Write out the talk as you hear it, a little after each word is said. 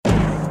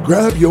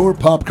Grab your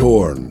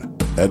popcorn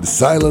and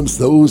silence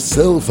those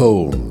cell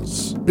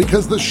phones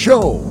because the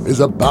show is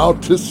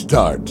about to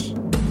start.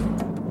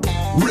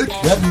 Rick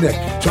and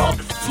Nick Talk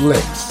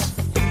Flicks.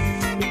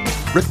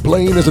 Rick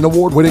Blaine is an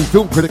award-winning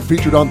film critic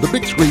featured on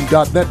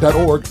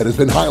thebigscreen.net.org and has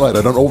been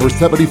highlighted on over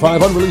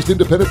 75 unreleased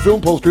independent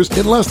film posters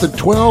in less than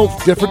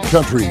 12 different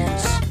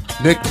countries.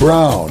 Nick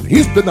Brown,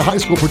 he's been the high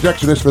school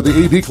projectionist for the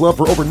AV Club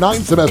for over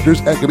 9 semesters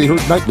and can be heard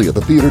nightly at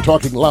the theater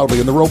talking loudly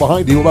in the row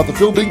behind you about the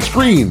film being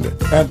screened.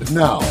 And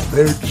now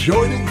they're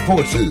joining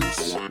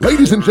forces.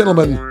 Ladies and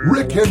gentlemen,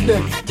 Rick and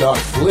Nick Talk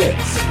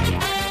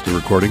Flicks. You're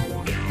recording?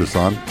 This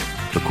on?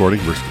 Recording?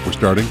 We're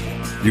starting?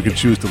 You can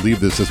choose to leave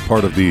this as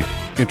part of the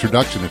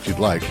introduction if you'd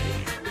like.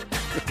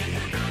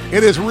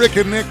 It is Rick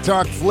and Nick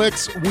Talk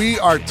Flicks. We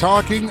are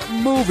talking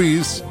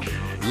movies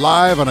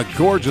live on a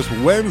gorgeous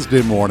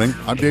Wednesday morning.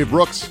 I'm Dave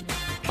Brooks.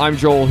 I'm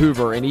Joel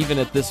Hoover, and even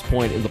at this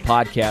point in the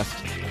podcast,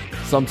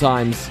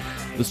 sometimes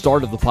the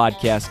start of the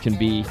podcast can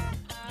be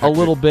a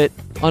little bit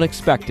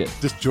unexpected.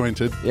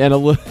 Disjointed. And a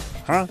little...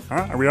 Huh?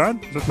 Are we on?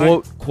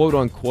 Quote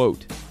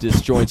unquote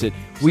disjointed.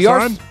 We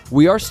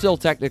are still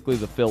technically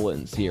the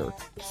fill-ins here.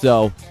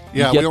 So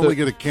yeah, we only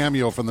get a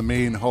cameo from the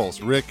main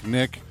host, Rick,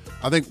 Nick.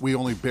 I think we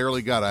only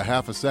barely got a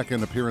half a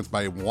second appearance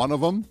by one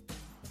of them.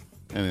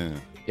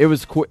 It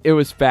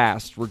was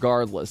fast,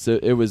 regardless.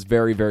 It was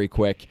very, very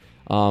quick.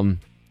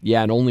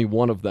 And only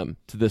one of them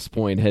to this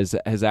point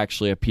has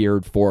actually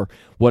appeared for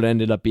what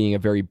ended up being a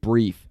very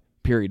brief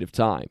period of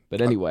time. But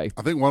anyway.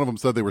 I think one of them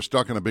said they were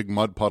stuck in a big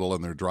mud puddle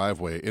in their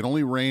driveway. It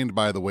only rained,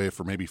 by the way,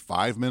 for maybe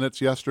 5 minutes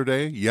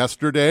yesterday.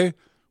 Yesterday,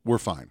 we're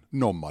fine.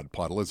 No mud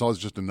puddle. It's always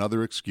just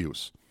another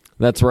excuse.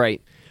 That's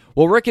right.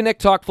 Well, Rick and Nick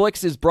Talk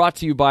Flicks is brought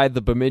to you by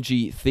the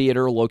Bemidji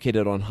Theater,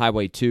 located on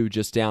Highway 2,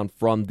 just down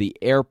from the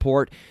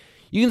airport.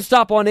 You can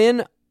stop on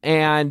in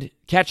and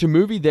catch a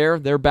movie there.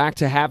 They're back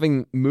to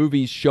having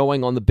movies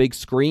showing on the big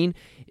screen.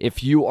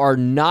 If you are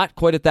not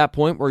quite at that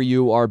point where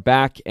you are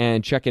back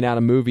and checking out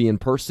a movie in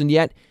person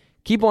yet,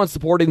 keep on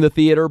supporting the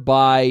theater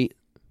by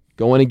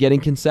going and getting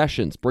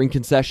concessions. Bring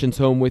concessions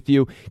home with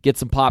you. Get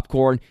some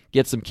popcorn,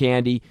 get some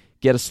candy,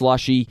 get a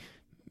slushie.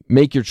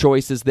 Make your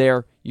choices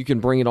there. You can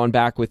bring it on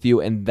back with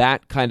you, and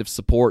that kind of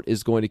support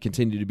is going to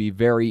continue to be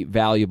very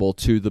valuable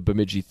to the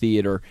Bemidji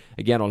Theater,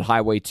 again on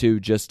Highway 2,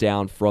 just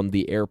down from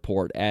the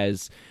airport,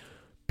 as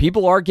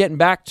people are getting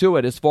back to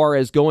it as far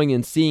as going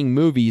and seeing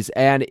movies,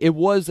 and it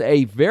was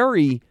a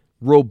very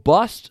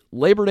robust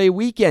Labor Day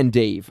weekend,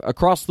 Dave,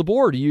 across the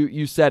board.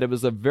 You said it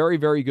was a very,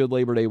 very good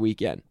Labor Day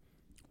weekend.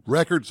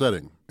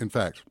 Record-setting, in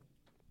fact.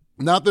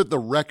 Not that the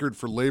record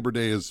for Labor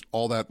Day is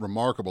all that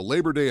remarkable.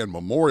 Labor Day and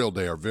Memorial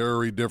Day are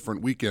very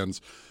different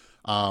weekends.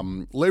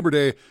 Labor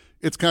Day,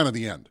 it's kind of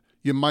the end.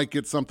 You might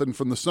get something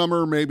from the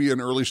summer, maybe an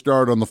early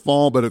start on the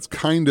fall, but it's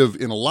kind of,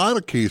 in a lot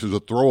of cases,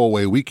 a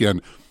throwaway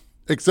weekend,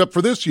 except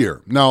for this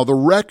year. Now, the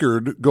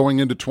record going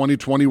into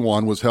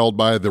 2021 was held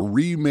by the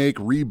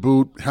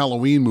reboot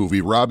Halloween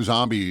movie, Rob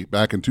Zombie,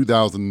 back in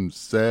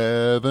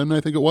 2007, I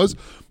think it was.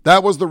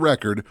 That was the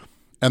record.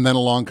 And then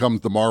along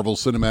comes the Marvel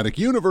Cinematic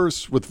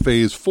Universe with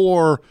Phase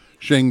 4,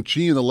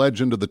 Shang-Chi and the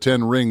Legend of the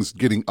Ten Rings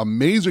getting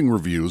amazing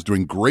reviews,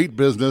 doing great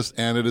business,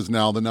 and it is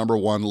now the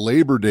 #1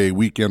 Labor Day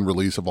weekend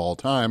release of all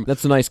time.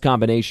 That's a nice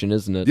combination,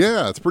 isn't it?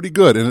 Yeah, it's pretty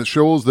good, and it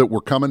shows that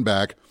we're coming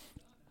back.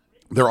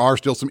 There are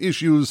still some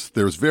issues.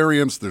 There's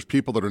variants. There's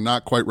people that are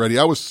not quite ready.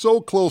 I was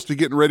so close to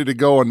getting ready to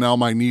go, and now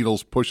my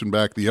needle's pushing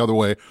back the other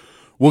way.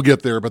 We'll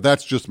get there, but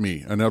that's just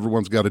me, and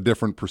everyone's got a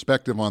different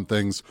perspective on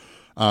things.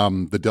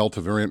 The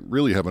Delta variant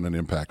really having an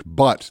impact,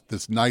 but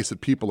it's nice that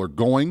people are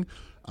going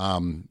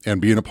and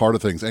being a part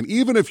of things. And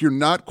even if you're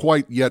not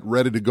quite yet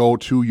ready to go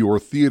to your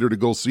theater to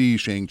go see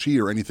Shang-Chi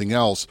or anything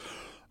else,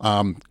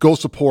 go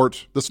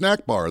support the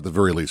snack bar at the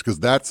very least, because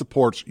that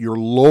supports your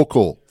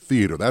local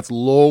theater. That's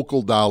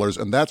local dollars,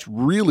 and that's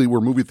really where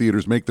movie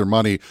theaters make their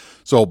money.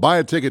 So buy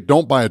a ticket,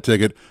 don't buy a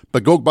ticket,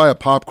 but go buy a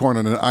popcorn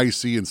and an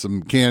icy and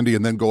some candy,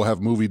 and then go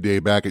have movie day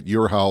back at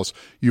your house.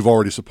 You've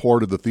already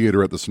supported the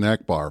theater at the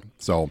snack bar.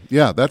 So,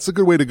 yeah, that's a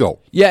good way to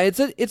go. Yeah,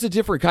 it's a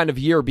different kind of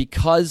year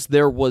because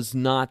there was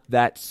not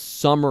that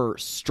summer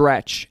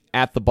stretch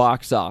at the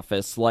box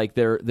office like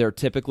there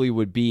typically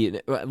would be,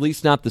 at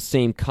least not the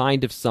same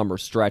kind of summer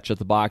stretch at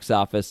the box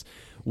office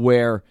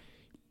where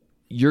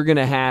you're going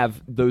to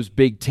have those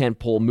big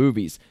tentpole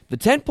movies. The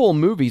tentpole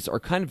movies are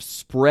kind of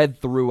spread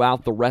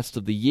throughout the rest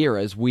of the year,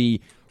 as we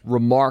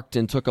remarked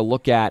and took a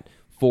look at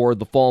for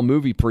the fall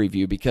movie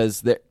preview,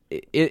 because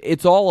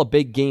it's all a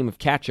big game of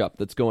catch-up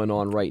that's going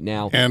on right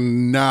now.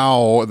 And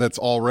now that's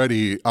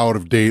already out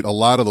of date. A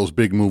lot of those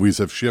big movies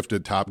have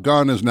shifted. Top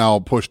Gun is now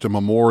pushed to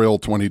Memorial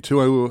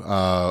 22.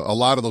 A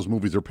lot of those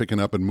movies are picking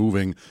up and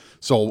moving.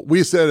 So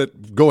we said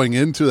it going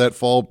into that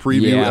fall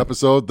preview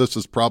episode, this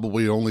is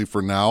probably only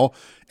for now.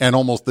 And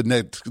almost the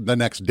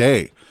next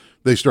day,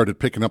 they started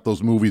picking up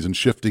those movies and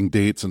shifting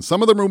dates. And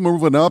some of them are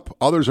moving up.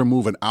 Others are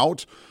moving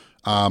out.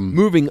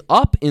 Moving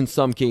up in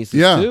some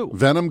cases, too.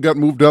 Venom got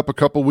moved up a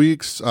couple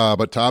weeks,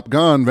 but Top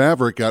Gun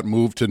Maverick got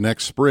moved to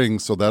next spring,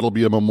 so that'll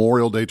be a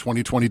Memorial Day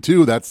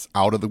 2022. That's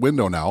out of the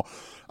window now.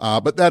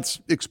 But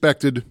that's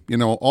expected.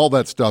 All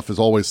that stuff is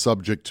always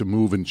subject to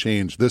move and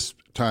change, this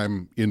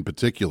time in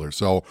particular.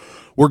 So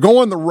we're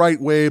going the right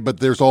way, but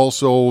there's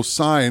also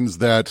signs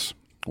that,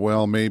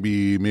 well,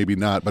 maybe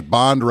not. But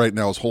Bond right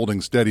now is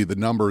holding steady. The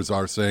numbers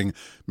are saying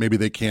maybe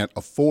they can't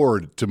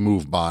afford to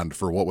move Bond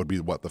for what would be,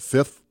 the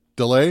fifth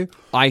delay?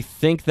 I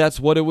think that's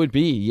what it would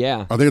be,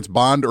 yeah. I think it's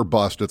Bond or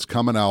bust. It's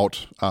coming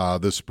out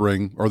this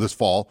spring or this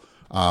fall.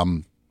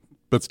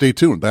 But stay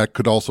tuned. That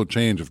could also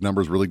change if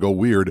numbers really go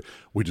weird.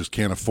 We just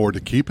can't afford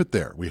to keep it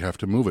there. We have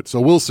to move it. So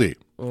we'll see.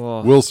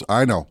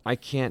 I know. I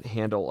can't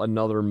handle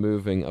another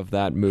moving of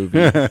that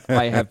movie.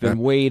 I have been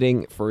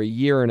waiting for a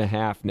year and a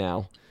half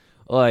now.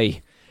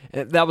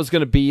 That was going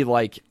to be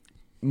like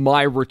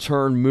my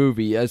return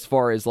movie as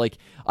far as like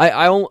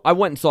I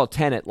went and saw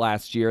Tenet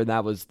last year, and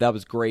that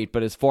was great.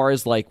 But as far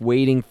as like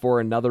waiting for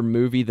another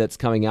movie that's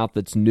coming out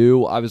that's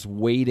new, I was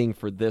waiting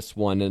for this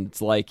one, and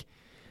it's like,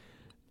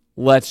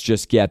 let's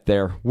just get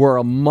there. We're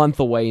a month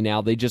away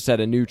now. They just had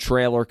a new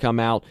trailer come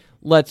out.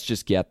 Let's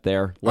just get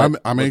there. I'm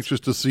anxious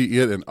to see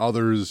it and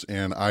others,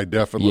 and I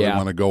definitely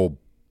want to go.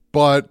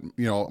 But,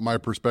 my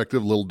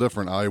perspective, a little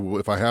different.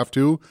 If I have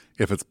to,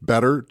 if it's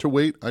better to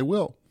wait, I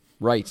will.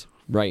 Right.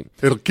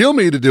 It'll kill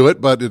me to do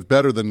it, but it's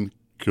better than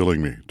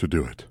killing me to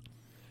do it.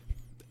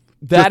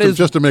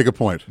 Just to make a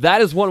point.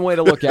 That is one way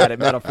to look at it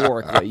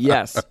metaphorically.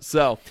 Yes.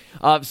 So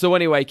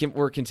anyway,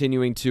 we're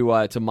continuing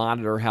to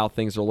monitor how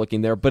things are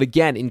looking there. But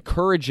again,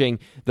 encouraging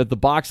that the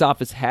box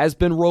office has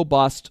been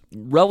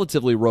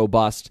relatively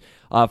robust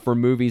for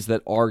movies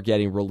that are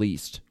getting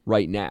released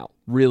right now.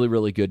 Really,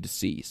 really good to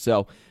see.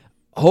 So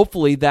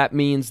hopefully that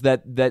means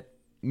that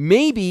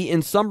maybe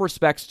in some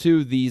respects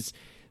too, these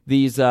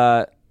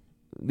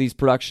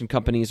production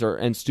companies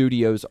and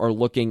studios are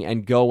looking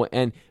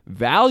and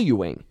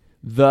valuing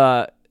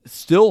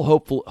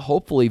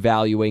hopefully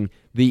valuing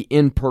the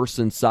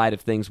in-person side of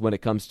things when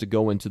it comes to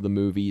going to the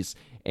movies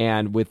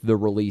and with the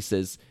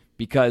releases.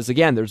 Because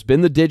again, there's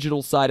been the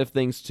digital side of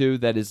things too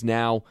that is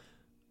now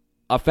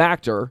a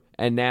factor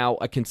and now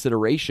a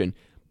consideration,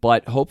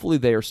 but hopefully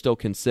they are still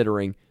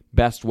considering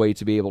best way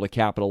to be able to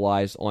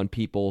capitalize on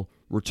people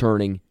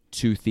returning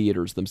to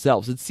theaters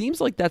themselves. It seems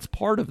like that's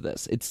part of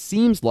this. It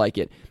seems like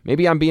it.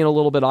 Maybe I'm being a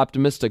little bit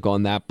optimistic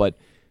on that, but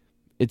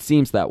it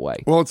seems that way.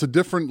 Well, it's a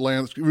different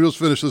landscape. We'll just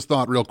finish this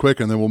thought real quick,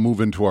 and then we'll move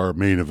into our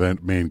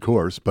main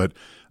course. But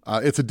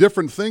it's a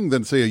different thing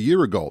than, say, a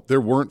year ago.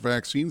 There weren't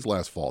vaccines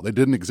last fall. They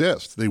didn't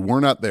exist. They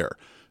were not there.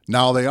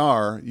 Now they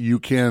are. You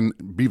can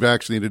be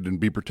vaccinated and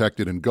be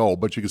protected and go,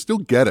 but you can still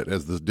get it,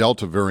 as this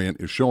Delta variant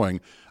is showing.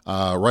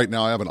 Right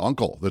now I have an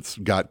uncle that's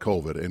got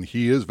COVID, and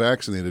he is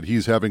vaccinated.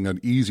 He's having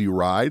an easy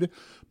ride,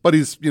 but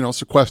he's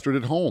sequestered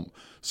at home.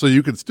 So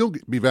you can still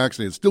be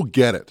vaccinated, still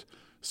get it.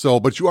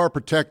 So, but you are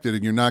protected,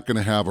 and you're not going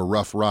to have a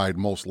rough ride,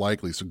 most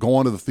likely. So go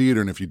on to the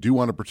theater, and if you do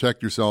want to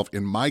protect yourself,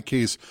 in my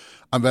case,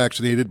 I'm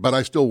vaccinated, but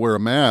I still wear a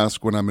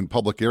mask when I'm in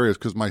public areas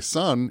because my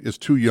son is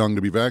too young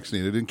to be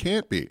vaccinated and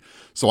can't be.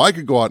 So I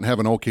could go out and have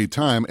an okay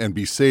time and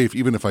be safe,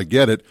 even if I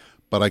get it,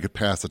 but I could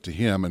pass it to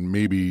him, and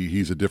maybe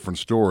he's a different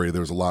story.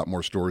 There's a lot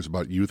more stories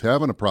about youth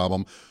having a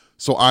problem.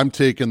 So I'm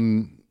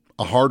taking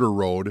a harder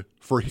road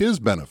for his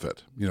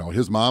benefit.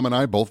 His mom and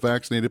I both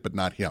vaccinated, but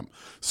not him.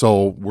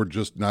 So we're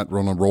just not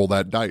going to roll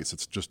that dice.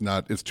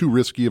 It's too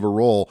risky of a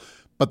roll.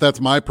 But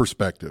that's my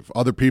perspective.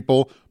 Other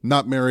people,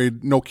 not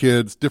married, no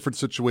kids, different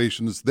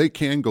situations, they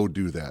can go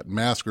do that.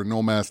 Mask or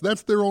no mask,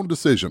 that's their own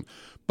decision.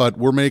 But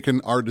we're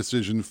making our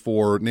decision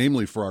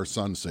namely for our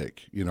son's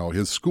sake.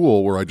 His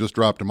school, where I just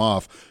dropped him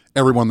off,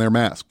 everyone there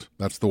masked.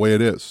 That's the way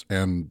it is.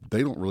 And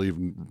they don't really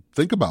even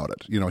think about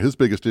it. His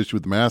biggest issue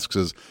with the masks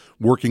is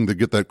working to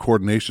get that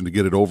coordination to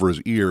get it over his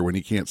ear when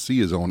he can't see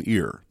his own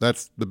ear.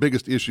 That's the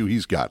biggest issue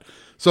he's got.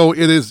 So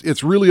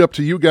it's really up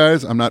to you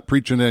guys. I'm not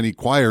preaching to any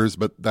choirs,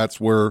 but that's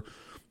where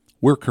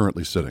we're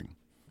currently sitting.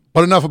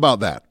 But enough about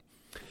that.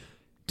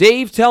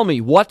 Dave, tell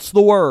me, what's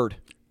the word?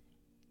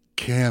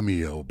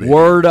 Cameo, baby.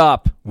 Word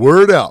up.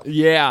 Word up.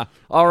 Yeah.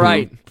 All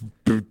right.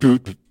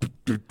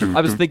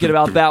 I was thinking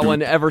about that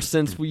one ever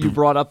since you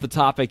brought up the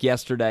topic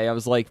yesterday. I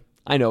was like,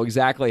 I know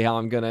exactly how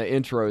I'm going to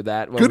intro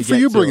that. Good for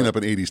you bringing up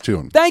an 80s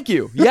tune. Thank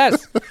you.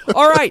 Yes.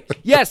 All right.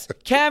 Yes.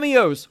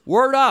 Cameos.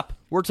 Word up.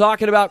 We're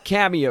talking about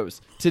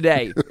cameos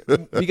today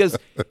because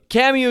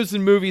cameos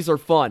in movies are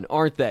fun,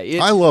 aren't they?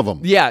 I love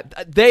them. Yeah,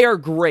 they are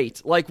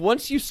great. Like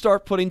once you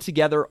start putting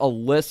together a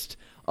list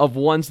of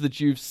ones that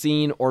you've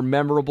seen or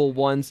memorable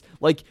ones,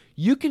 like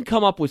you can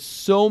come up with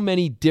so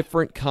many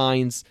different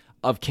kinds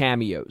of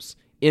cameos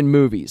in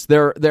movies.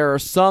 There are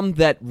some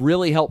that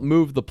really help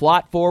move the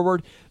plot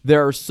forward.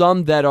 There are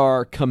some that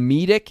are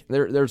comedic.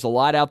 There's a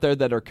lot out there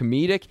that are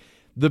comedic.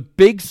 The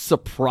big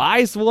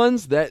surprise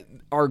ones that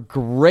are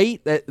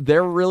great, that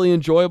they're really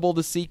enjoyable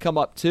to see come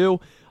up too.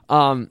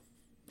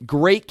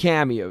 Great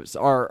cameos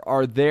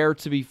are there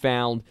to be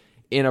found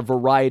in a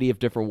variety of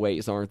different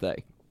ways, aren't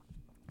they?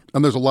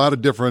 And there's a lot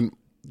of different,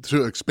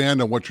 to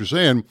expand on what you're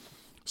saying,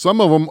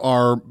 some of them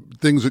are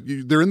things that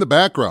they're in the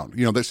background.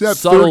 They see that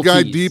third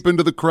guy deep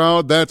into the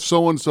crowd, that's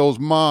so-and-so's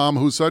mom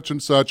who's such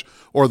and such,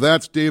 or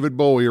that's David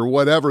Bowie or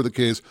whatever the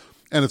case.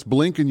 and it's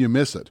blink and you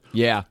miss it.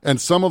 Yeah.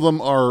 And some of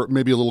them are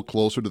maybe a little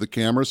closer to the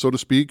camera, so to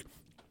speak.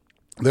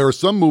 There are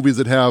some movies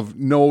that have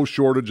no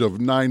shortage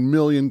of 9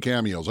 million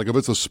cameos. Like if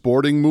it's a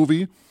sporting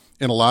movie,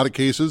 in a lot of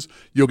cases,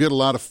 you'll get a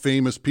lot of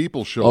famous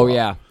people show up. Oh,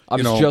 yeah. I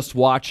was just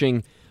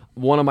watching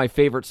one of my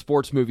favorite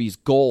sports movies,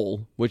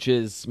 Goal, which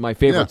is my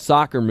favorite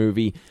soccer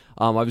movie.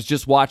 I was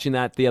just watching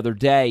that the other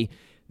day.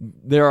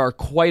 There are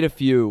quite a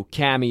few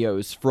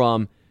cameos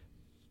from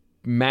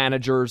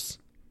managers,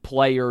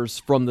 players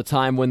from the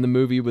time when the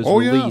movie was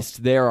released.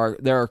 Yeah.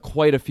 There are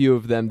quite a few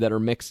of them that are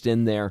mixed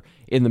in there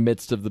in the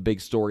midst of the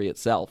big story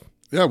itself.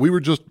 Yeah, we were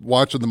just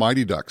watching The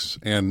Mighty Ducks,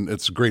 and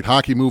it's a great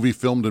hockey movie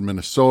filmed in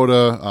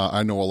Minnesota.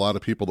 I know a lot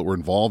of people that were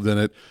involved in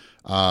it.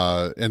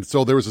 And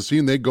so there was a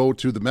scene, they go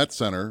to the Met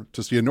Center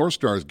to see a North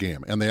Stars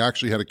game, and they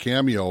actually had a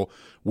cameo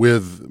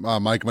with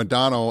Mike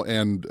Modano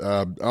and,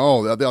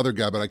 the other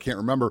guy, but I can't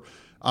remember.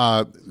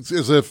 It's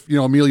as if,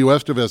 Emilio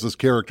Estevez's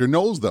character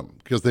knows them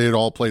because they had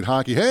all played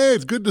hockey. Hey,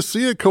 it's good to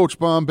see you, Coach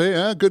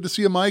Bombay. Good to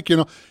see you, Mike.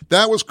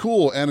 That was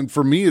cool. And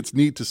for me, it's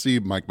neat to see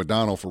Mike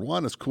Modano for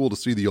one. It's cool to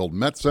see the old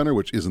Met Center,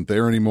 which isn't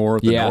there anymore.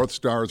 The North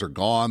Stars are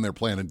gone. They're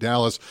playing in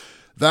Dallas.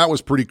 That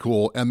was pretty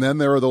cool. And then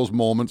there are those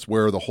moments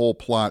where the whole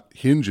plot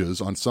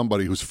hinges on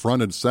somebody who's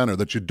front and center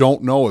that you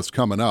don't know is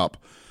coming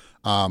up.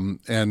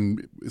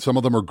 And some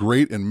of them are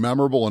great and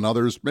memorable, and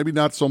others maybe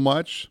not so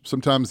much.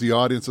 Sometimes the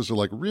audiences are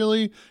like,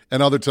 really?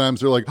 And other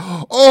times they're like,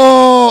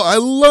 oh, I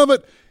love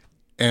it.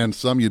 And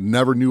some you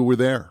never knew were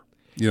there.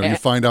 You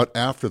find out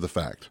after the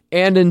fact.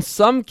 And in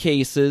some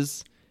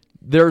cases,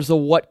 there's a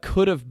what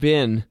could have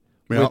been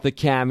with the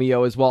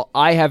cameo as well.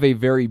 I have a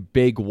very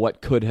big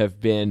what could have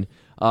been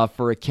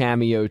for a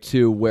cameo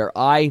too, where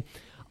I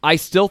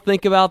still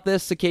think about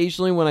this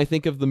occasionally when I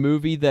think of the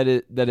movie that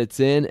it's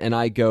in, and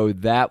I go,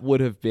 that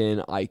would have been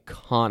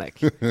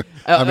iconic.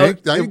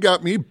 You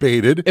got me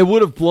baited. It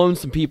would have blown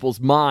some people's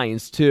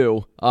minds,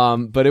 too,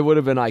 but it would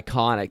have been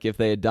iconic if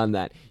they had done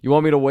that. You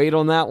want me to wait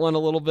on that one a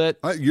little bit?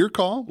 Your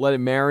call. Let it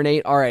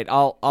marinate? All right,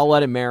 I'll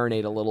let it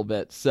marinate a little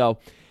bit. So,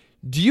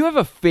 do you have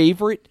a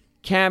favorite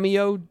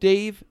cameo,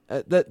 Dave,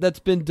 that's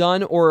been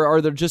done, or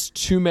are there just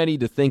too many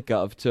to think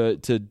of to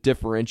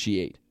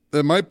differentiate?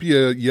 There might be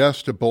a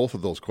yes to both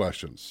of those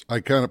questions. I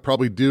kind of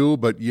probably do,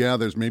 but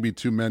there's maybe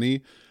too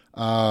many.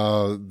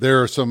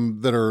 There are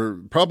some that are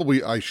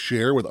probably I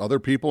share with other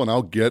people, and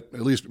I'll get, at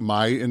least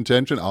my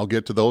intention, I'll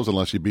get to those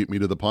unless you beat me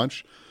to the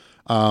punch.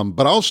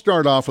 But I'll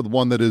start off with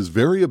one that is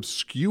very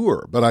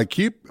obscure, but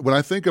when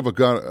I think of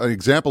an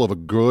example of a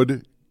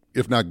good,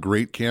 if not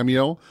great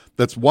cameo,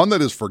 that's one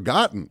that is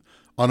forgotten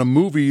on a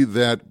movie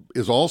that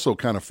is also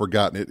kind of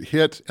forgotten. It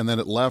hit, and then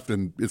it left,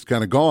 and it's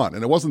kind of gone.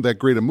 And it wasn't that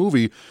great a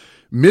movie.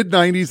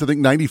 Mid-'90s, I think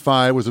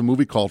 95, was a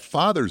movie called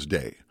Father's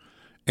Day.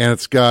 And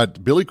it's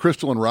got Billy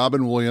Crystal and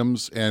Robin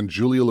Williams and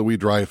Julia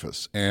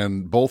Louis-Dreyfus.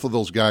 And both of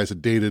those guys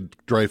had dated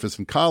Dreyfus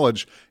in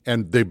college,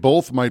 and they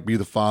both might be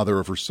the father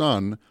of her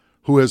son,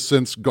 who has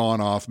since gone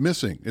off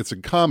missing. It's a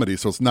comedy,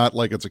 so it's not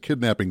like it's a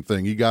kidnapping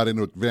thing. He got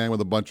into a van with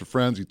a bunch of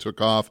friends. He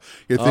took off.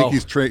 You think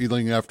he's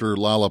trailing after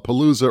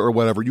Lollapalooza or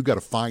whatever. You got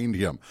to find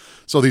him.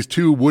 So these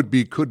two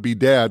could-be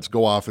dads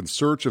go off in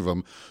search of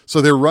him.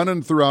 So they're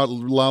running throughout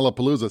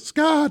Lollapalooza,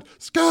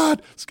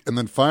 Scott, and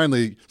then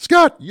finally,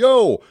 Scott,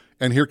 yo!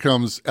 And here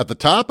comes, at the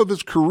top of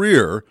his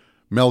career,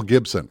 Mel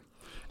Gibson.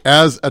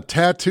 As a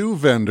tattoo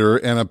vendor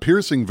and a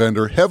piercing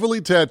vendor,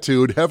 heavily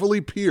tattooed, heavily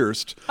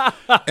pierced.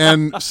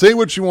 And say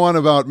what you want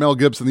about Mel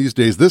Gibson these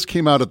days. This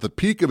came out at the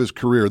peak of his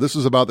career. This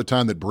is about the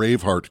time that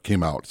Braveheart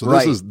came out. So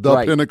this is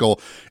the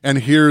pinnacle. And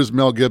here's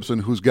Mel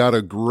Gibson, who's got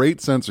a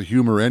great sense of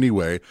humor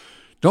anyway.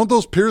 Don't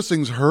those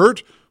piercings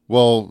hurt?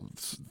 Well,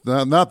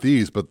 not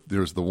these, but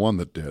there's the one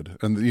that did.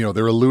 And,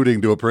 they're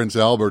alluding to a Prince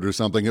Albert or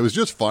something. It was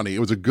just funny. It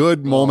was a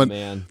good moment.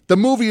 Man. The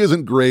movie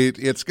isn't great.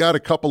 It's got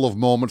a couple of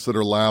moments that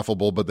are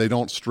laughable, but they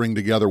don't string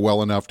together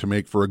well enough to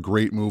make for a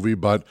great movie.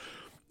 But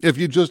if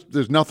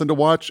there's nothing to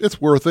watch, it's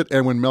worth it.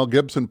 And when Mel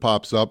Gibson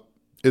pops up,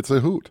 it's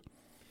a hoot.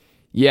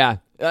 Yeah.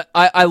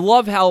 I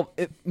love how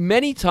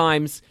many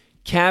times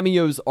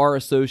cameos are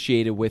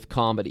associated with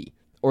comedy,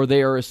 or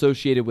they are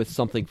associated with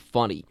something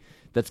funny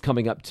that's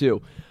coming up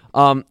too.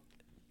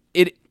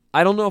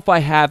 I don't know if I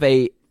have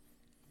a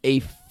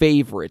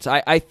favorite.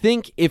 I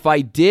think if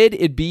I did,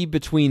 it'd be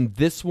between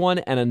this one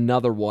and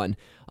another one.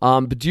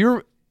 But do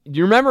you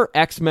remember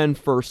X-Men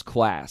First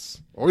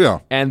Class? Oh, yeah.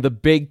 And the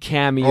big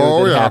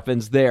cameo that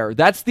happens there.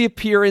 That's the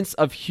appearance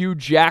of Hugh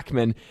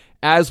Jackman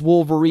as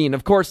Wolverine.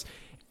 Of course,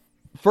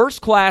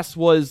 First Class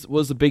was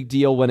a big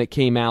deal when it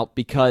came out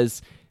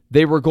because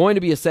they were going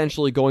to be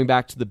essentially going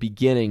back to the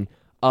beginning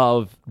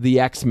of the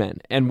X-Men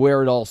and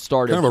where it all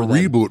started. Kind of a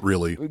reboot,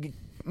 really.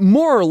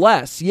 More or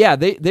less, yeah.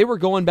 They were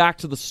going back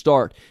to the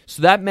start.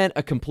 So that meant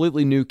a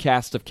completely new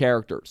cast of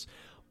characters.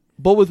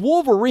 But with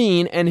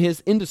Wolverine and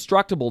his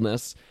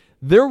indestructibleness,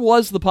 there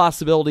was the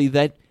possibility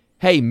that,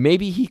 hey,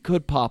 maybe he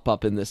could pop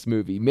up in this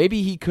movie.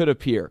 Maybe he could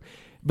appear.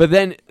 But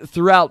then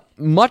throughout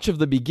much of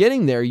the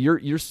beginning there,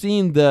 you're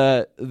seeing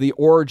the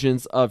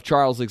origins of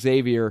Charles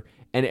Xavier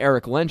and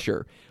Eric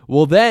Lenscher.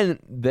 Well, then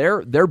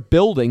they're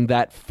building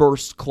that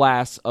first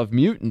class of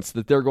mutants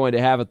that they're going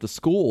to have at the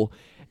school.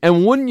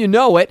 And wouldn't you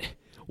know it,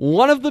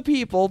 one of the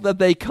people that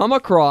they come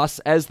across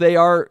as they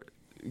are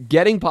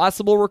getting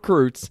possible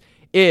recruits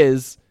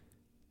is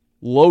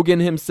Logan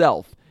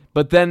himself.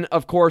 But then,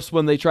 of course,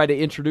 when they try to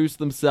introduce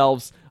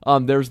themselves,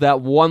 there's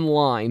that one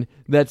line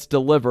that's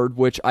delivered,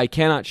 which I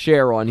cannot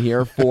share on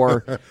here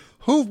for...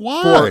 Who?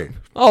 Why?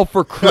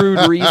 For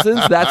crude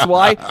reasons. That's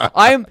why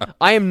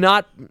I'm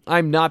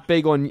not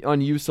big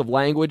on use of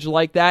language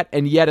like that,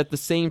 and yet at the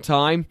same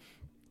time,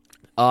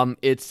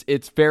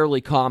 it's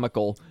fairly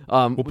comical.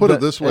 We'll put it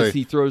this way: as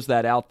he throws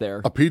that out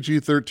there, a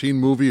PG-13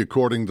 movie,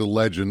 according to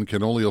legend,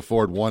 can only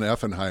afford one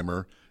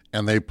Effenheimer,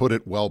 and they put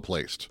it well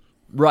placed.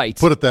 Right.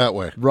 Put it that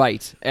way.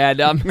 Right. And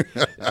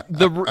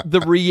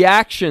the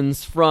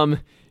reactions from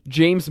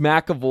James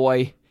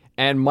McAvoy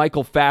and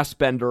Michael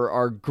Fassbender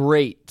are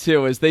great,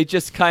 too, as they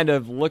just kind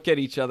of look at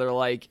each other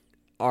like,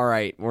 all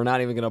right, we're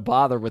not even going to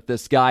bother with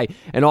this guy,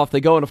 and off they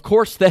go. And, of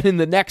course, then in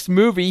the next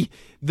movie,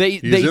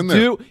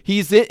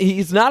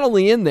 he's not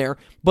only in there,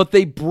 but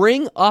they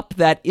bring up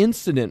that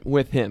incident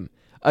with him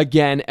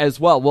again as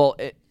well. Well,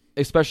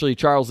 especially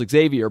Charles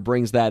Xavier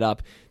brings that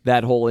up,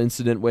 that whole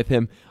incident with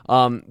him.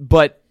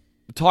 But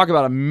talk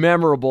about a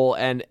memorable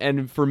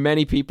and for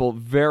many people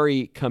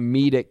very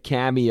comedic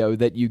cameo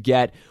that you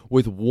get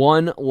with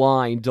one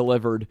line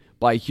delivered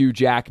by Hugh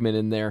Jackman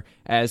in there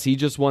as he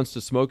just wants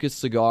to smoke his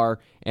cigar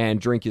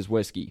and drink his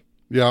whiskey.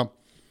 Yeah.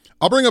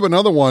 I'll bring up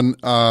another one.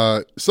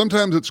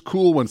 Sometimes it's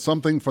cool when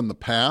something from the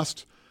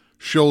past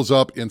shows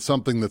up in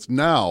something that's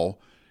now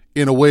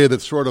in a way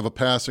that's sort of a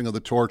passing of the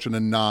torch and a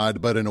nod,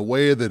 but in a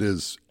way that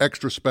is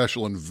extra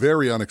special and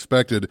very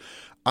unexpected.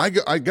 I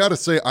got to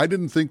say, I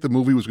didn't think the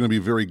movie was going to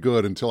be very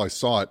good until I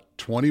saw it,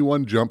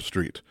 21 Jump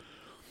Street.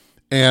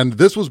 And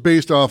this was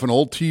based off an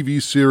old TV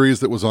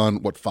series that was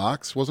on,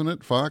 Fox, wasn't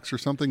it? Fox or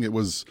something? It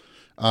was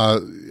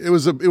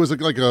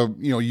like a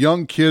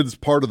young kids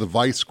part of the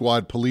Vice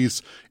Squad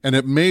police, and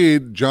it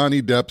made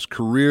Johnny Depp's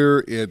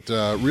career. It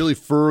really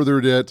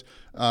furthered it.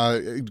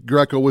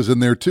 Greco was in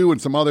there too,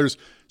 and some others.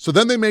 So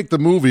then they make the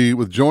movie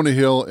with Jonah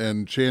Hill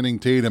and Channing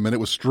Tatum, and it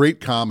was straight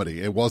comedy.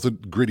 It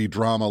wasn't gritty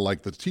drama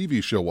like the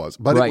TV show was,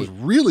 but It was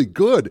really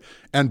good.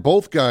 And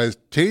both guys,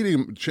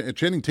 Channing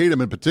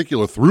Tatum in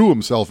particular, threw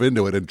himself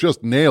into it and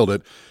just nailed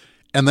it.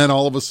 And then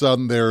all of a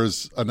sudden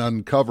there's an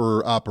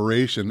uncover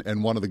operation,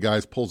 and one of the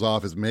guys pulls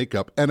off his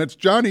makeup, and it's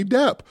Johnny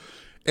Depp.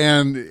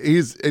 And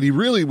he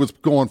really was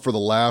going for the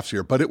laughs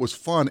here, but it was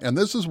fun. And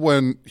this is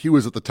when he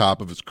was at the top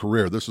of his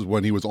career. This is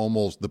when he was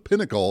almost the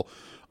pinnacle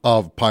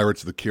of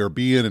Pirates of the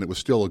Caribbean, and it was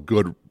still a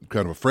good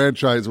kind of a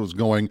franchise that was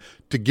going.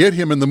 To get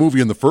him in the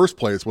movie in the first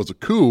place was a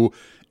coup,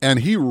 and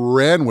he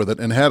ran with it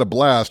and had a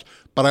blast.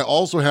 But I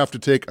also have to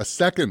take a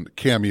second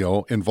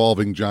cameo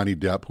involving Johnny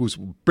Depp, whose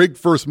big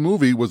first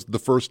movie was the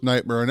first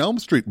Nightmare on Elm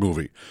Street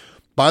movie.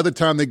 By the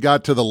time they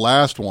got to the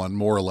last one,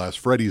 more or less,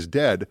 Freddy's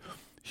Dead,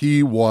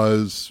 he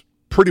was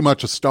pretty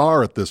much a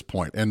star at this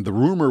point. And the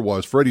rumor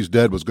was Freddy's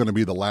Dead was going to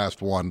be the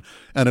last one,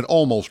 and it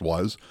almost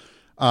was.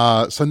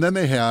 So then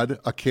they had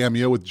a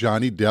cameo with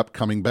Johnny Depp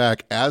coming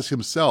back as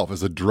himself,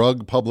 as a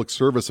drug public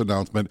service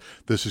announcement.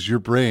 This is your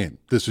brain.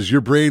 This is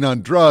your brain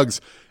on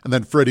drugs. And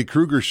then Freddy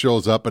Krueger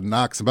shows up and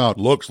knocks him out.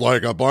 Looks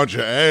like a bunch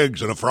of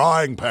eggs in a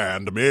frying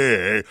pan to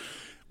me.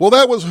 Well,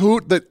 that was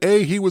hoot that,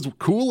 he was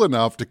cool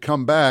enough to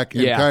come back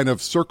and kind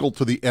of circle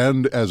to the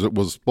end as it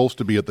was supposed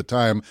to be at the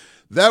time.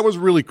 That was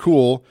really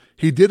cool.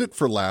 He did it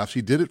for laughs.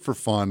 He did it for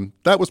fun.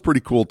 That was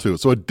pretty cool, too.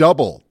 So a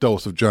double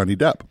dose of Johnny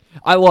Depp.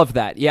 I love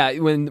that. Yeah,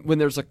 when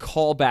there's a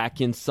callback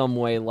in some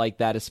way like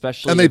that,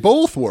 especially... And they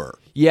both were.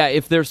 Yeah,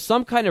 if there's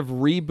some kind of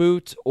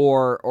reboot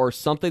or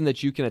something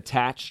that you can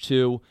attach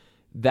to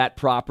that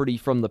property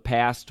from the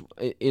past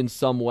in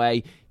some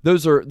way,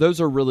 those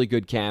are really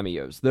good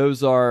cameos.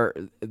 Those are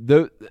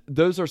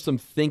some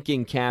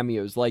thinking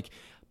cameos. Like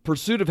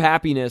Pursuit of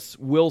Happiness,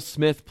 Will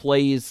Smith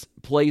plays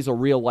a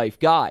real life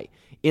guy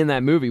in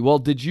that movie. Well,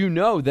 did you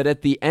know that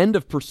at the end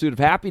of Pursuit of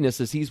Happiness,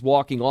 as he's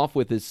walking off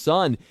with his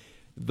son,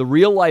 the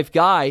real life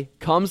guy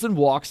comes and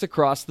walks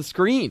across the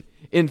screen,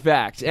 in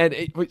fact.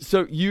 And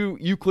so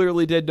you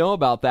clearly did know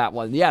about that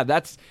one. Yeah,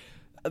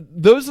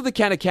 those are the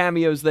kind of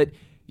cameos that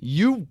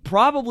you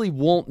probably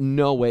won't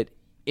know it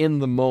in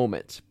the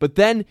moment, but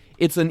then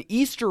it's an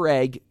Easter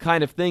egg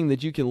kind of thing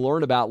that you can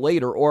learn about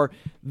later. Or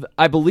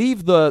I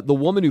believe the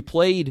woman who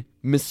played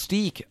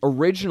Mystique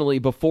originally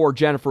before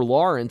Jennifer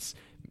Lawrence,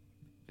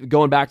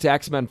 going back to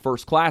X-Men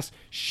First Class,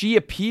 she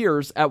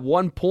appears at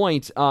one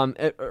point.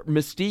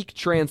 Mystique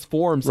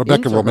transforms Rebecca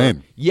into Romaine.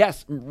 Her.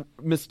 Yes,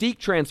 Mystique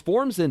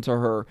transforms into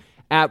her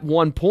at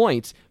one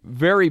point,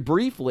 very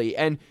briefly,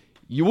 and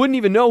you wouldn't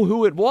even know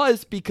who it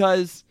was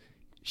because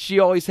she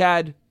always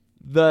had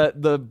the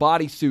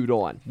bodysuit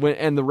on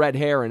and the red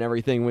hair and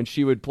everything when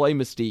she would play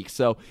Mystique.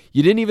 So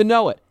you didn't even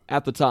know it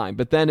at the time.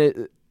 But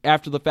then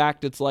after the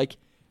fact, it's like,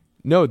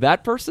 no,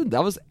 that person,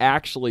 that was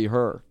actually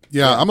her.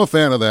 Yeah, I'm a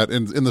fan of that.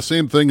 And the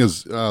same thing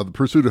as The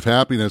Pursuit of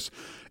Happiness,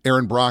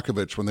 Erin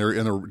Brockovich, when they're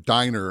in a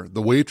diner,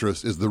 the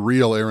waitress is the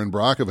real Erin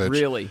Brockovich.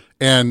 Really?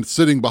 And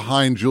sitting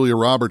behind Julia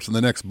Roberts in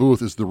the next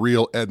booth is the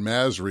real Ed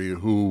Masry,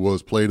 who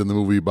was played in the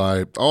movie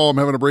by, I'm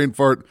having a brain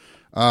fart.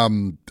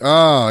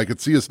 I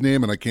could see his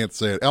name and I can't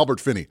say it. Albert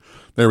Finney.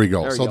 There we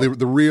go. So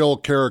the real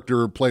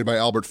character played by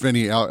Albert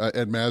Finney,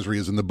 Ed Masry,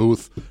 is in the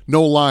booth.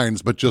 No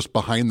lines, but just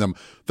behind them.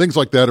 Things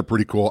like that are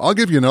pretty cool. I'll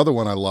give you another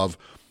one I love.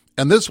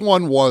 And this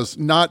one was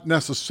not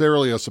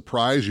necessarily a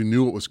surprise. You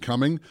knew it was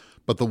coming,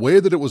 but the way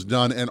that it was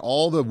done and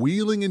all the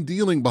wheeling and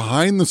dealing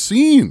behind the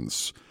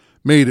scenes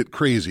made it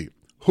crazy.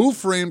 Who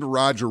Framed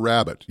Roger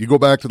Rabbit? You go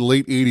back to the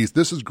late 80s.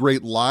 This is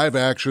great live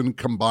action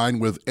combined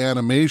with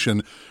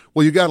animation.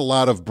 Well, you got a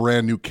lot of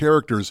brand new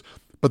characters,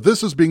 but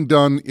this is being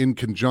done in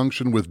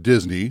conjunction with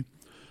Disney.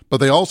 But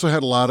they also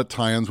had a lot of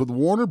tie-ins with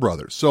Warner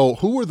Brothers. So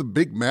who are the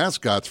big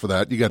mascots for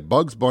that? You got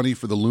Bugs Bunny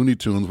for the Looney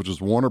Tunes, which is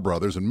Warner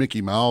Brothers, and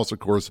Mickey Mouse, of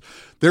course.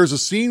 There's a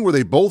scene where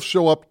they both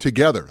show up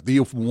together. The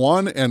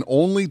one and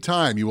only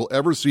time you will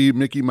ever see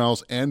Mickey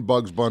Mouse and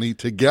Bugs Bunny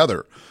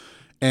together.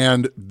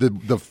 And the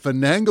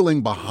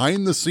finagling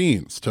behind the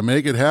scenes to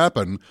make it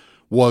happen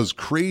was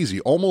crazy,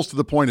 almost to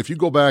the point, if you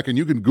go back and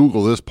you can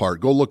Google this part,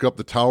 go look up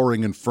the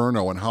Towering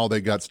Inferno and how they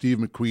got Steve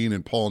McQueen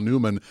and Paul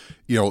Newman,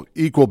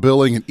 equal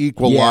billing and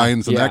equal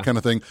lines and that kind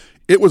of thing.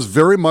 It was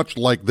very much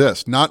like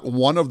this. Not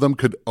one of them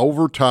could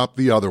overtop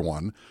the other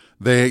one.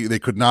 They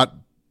could not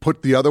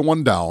put the other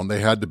one down.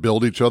 They had to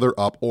build each other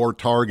up or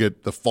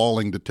target the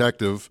falling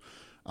detective,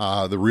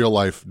 the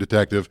real-life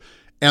detective.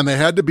 And they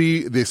had to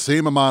be the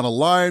same amount of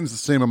lines, the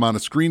same amount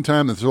of screen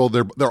time. And so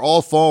they're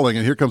all falling,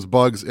 and here comes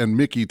Bugs and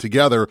Mickey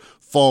together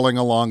falling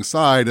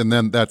alongside, and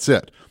then that's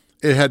it.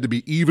 It had to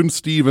be even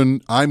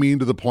Steven,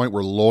 to the point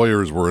where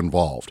lawyers were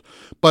involved.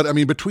 But,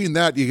 between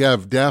that, you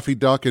have Daffy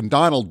Duck and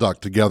Donald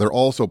Duck together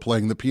also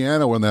playing the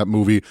piano in that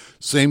movie.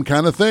 Same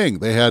kind of thing.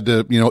 They had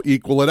to,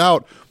 equal it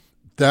out.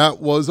 That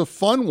was a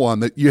fun one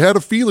that you had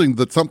a feeling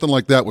that something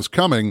like that was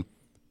coming,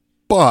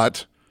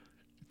 but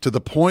to the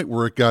point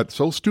where it got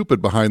so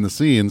stupid behind the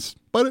scenes,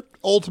 but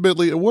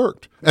ultimately it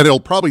worked. And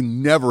it'll probably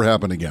never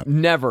happen again.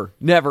 Never.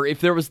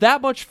 If there was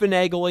that much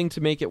finagling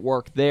to make it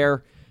work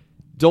there,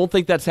 don't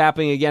think that's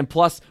happening again.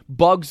 Plus,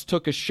 Bugs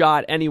took a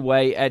shot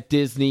anyway at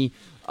Disney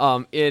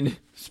in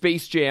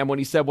Space Jam when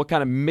he said what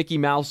kind of Mickey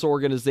Mouse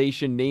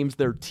organization names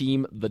their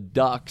team the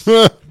Ducks.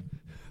 It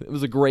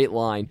was a great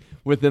line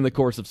within the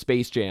course of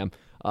Space Jam.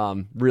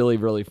 Really,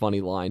 really funny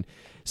line.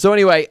 So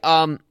anyway,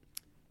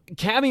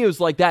 cameos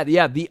like that,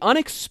 the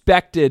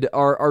unexpected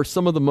are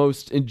some of the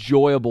most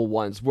enjoyable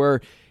ones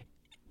where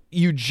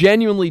you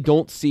genuinely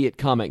don't see it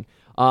coming.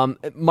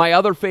 My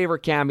other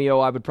favorite cameo,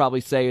 I would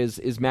probably say,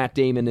 is Matt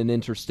Damon in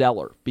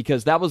Interstellar,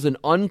 because that was an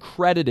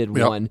uncredited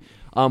one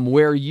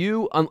where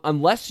you,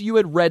 unless you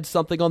had read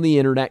something on the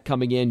internet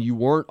coming in, you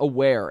weren't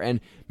aware. And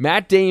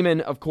Matt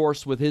Damon, of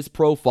course, with his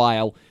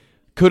profile,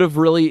 could have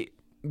really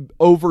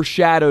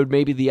overshadowed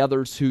maybe the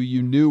others who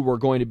you knew were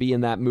going to be in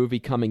that movie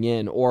coming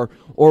in, or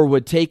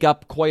would take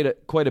up quite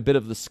a bit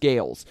of the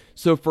scales.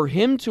 So for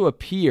him to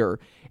appear,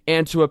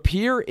 and to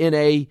appear in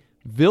a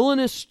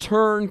villainous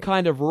turn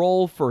kind of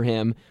role for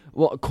him,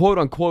 well, quote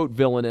unquote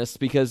villainous,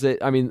 because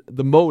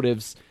the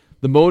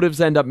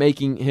motives end up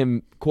making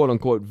him quote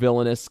unquote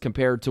villainous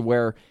compared to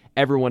where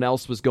everyone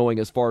else was going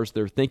as far as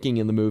their thinking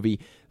in the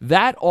movie.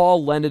 That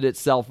all lended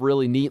itself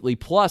really neatly.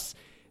 Plus,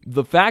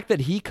 the fact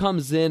that he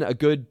comes in a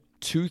good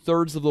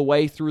 2/3 of the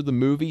way through the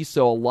movie,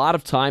 so a lot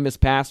of time has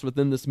passed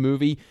within this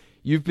movie.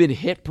 You've been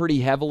hit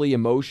pretty heavily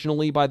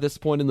emotionally by this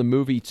point in the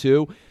movie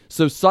too.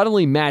 So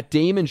suddenly Matt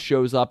Damon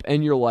shows up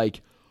and you're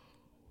like,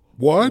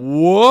 what?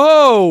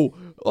 Whoa!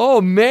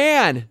 Oh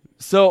man!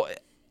 So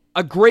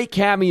a great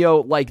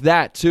cameo like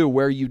that too,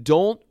 where you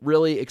don't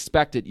really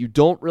expect it, you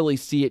don't really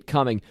see it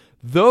coming.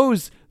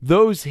 Those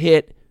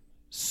hit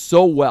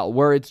so well,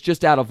 where it's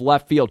just out of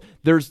left field.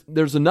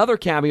 There's another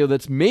cameo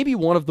that's maybe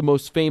one of the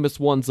most famous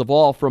ones of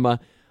all from a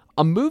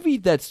movie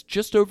that's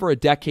just over a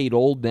decade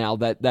old now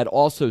that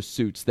also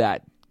suits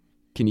that.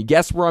 Can you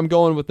guess where I'm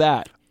going with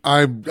that?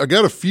 I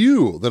got a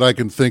few that I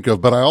can think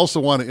of, but I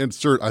also want to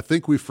insert, I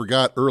think we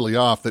forgot early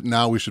off that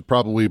now we should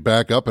probably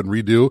back up and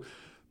redo.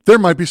 There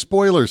might be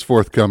spoilers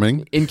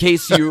forthcoming. In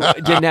case you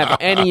didn't have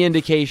any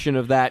indication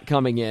of that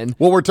coming in.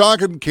 Well, we're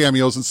talking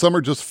cameos, and some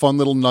are just fun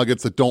little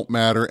nuggets that don't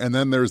matter. And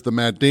then there's the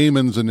Matt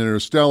Damons in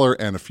Interstellar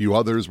and a few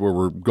others where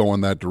we're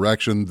going that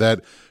direction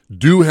that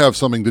do have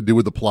something to do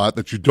with the plot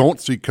that you don't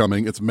see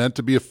coming. It's meant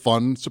to be a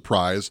fun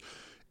surprise.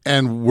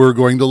 And we're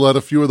going to let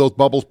a few of those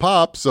bubbles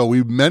pop. So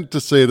we meant to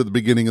say it at the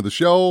beginning of the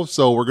show,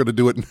 so we're going to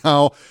do it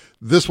now.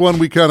 This one,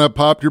 we kind of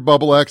popped your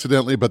bubble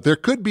accidentally, but there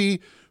could be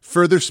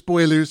further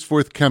spoilers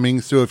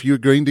forthcoming, so if you're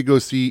going to go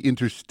see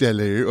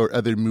Interstellar or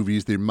other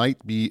movies, there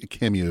might be a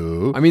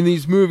cameo.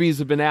 These movies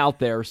have been out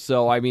there,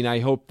 so I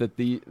hope that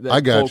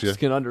folks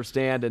can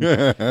understand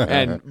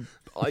and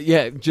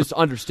just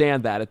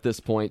understand that at this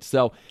point.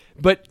 So,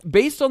 but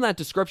based on that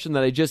description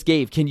that I just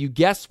gave, can you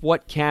guess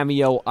what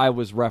cameo I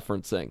was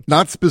referencing?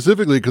 Not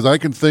specifically, because I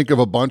can think of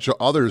a bunch of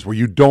others where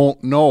you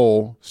don't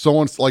know.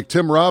 Someone's like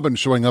Tim Robbins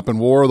showing up in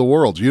War of the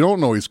Worlds. You don't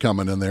know he's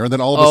coming in there. And then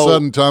all of a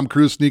sudden, Tom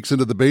Cruise sneaks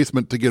into the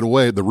basement to get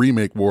away, the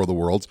remake War of the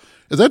Worlds.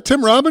 Is that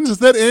Tim Robbins? Is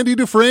that Andy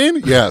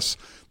Dufresne? Yes.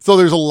 So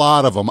there's a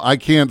lot of them. I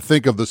can't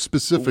think of the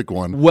specific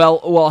one.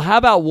 Well, how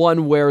about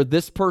one where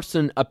this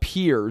person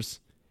appears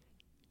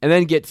and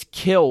then gets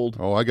killed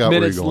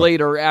minutes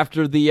later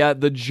after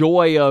the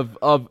joy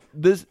of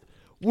this?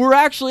 We're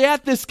actually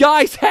at this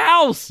guy's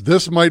house.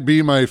 This might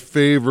be my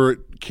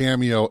favorite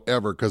cameo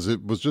ever because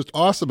it was just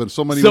awesome in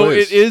so many ways. So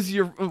it is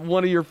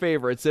one of your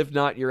favorites, if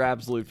not your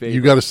absolute favorite.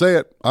 You got to say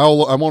it. I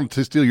want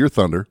to steal your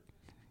thunder.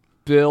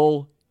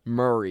 Bill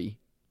Murray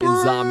in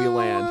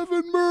Zombieland.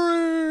 Evan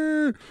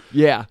Murray.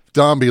 Yeah.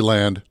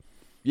 Zombieland.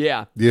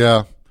 Yeah.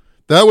 Yeah.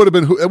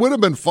 It would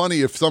have been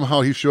funny if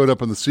somehow he showed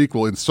up in the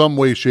sequel in some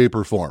way, shape,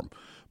 or form.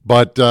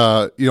 But,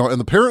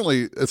 and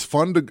apparently it's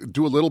fun to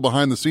do a little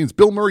behind the scenes.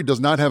 Bill Murray does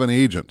not have an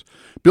agent.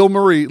 Bill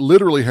Murray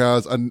literally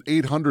has an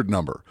 800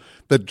 number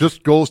that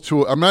just goes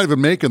to, I'm not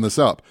even making this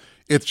up.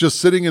 It's just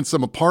sitting in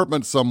some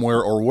apartment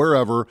somewhere or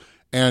wherever,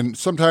 and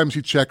sometimes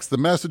he checks the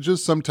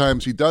messages,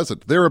 sometimes he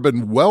doesn't. There have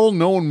been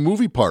well-known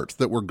movie parts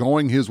that were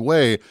going his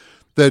way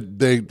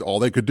that all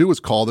they could do was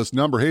call this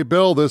number. Hey,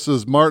 Bill, this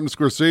is Martin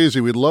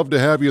Scorsese. We'd love to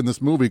have you in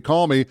this movie.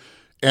 Call me.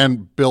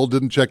 And Bill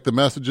didn't check the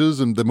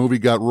messages, and the movie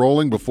got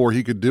rolling before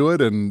he could do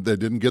it, and they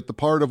didn't get the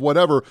part of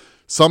whatever.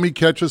 Some he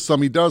catches,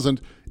 some he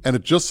doesn't. And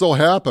it just so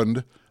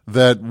happened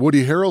that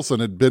Woody Harrelson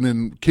had been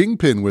in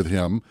Kingpin with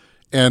him,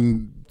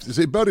 and he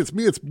said, buddy, it's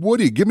me, it's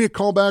Woody. Give me a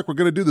call back. We're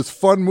going to do this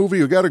fun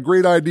movie. We got a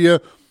great idea.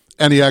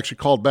 And he actually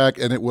called back,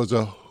 and it was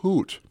a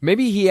hoot.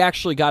 Maybe he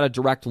actually got a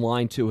direct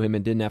line to him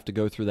and didn't have to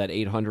go through that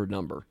 800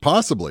 number.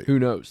 Possibly. Who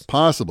knows?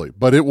 Possibly.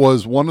 But it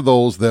was one of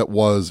those that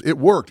it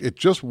worked. It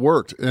just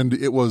worked. And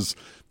it was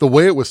the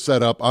way it was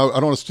set up. I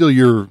don't want to steal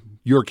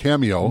your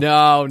cameo.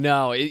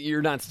 No,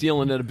 you're not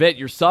stealing it a bit.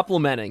 You're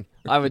supplementing,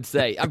 I would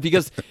say,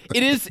 because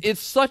it's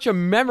such a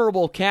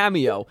memorable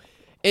cameo.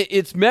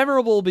 It's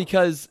memorable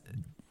because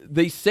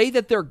they say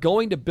that they're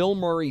going to Bill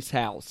Murray's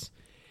house.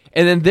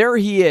 And then there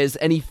he is,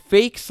 and he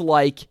fakes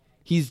like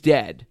he's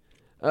dead.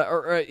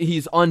 Or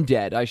he's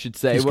undead, I should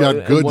say. He's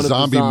got good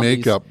zombie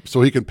makeup,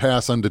 so he can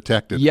pass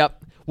undetected.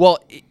 Yep. Well,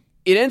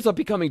 it ends up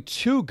becoming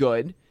too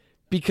good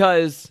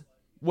because,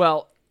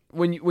 well,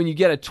 when you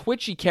get a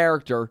twitchy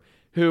character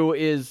who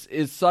is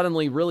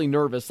suddenly really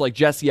nervous, like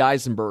Jesse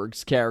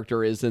Eisenberg's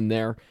character is in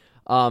there,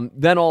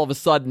 then all of a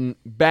sudden,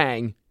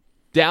 bang,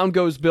 down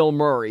goes Bill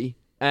Murray,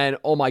 and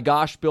oh my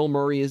gosh, Bill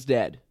Murray is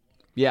dead.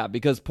 Yeah,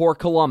 because poor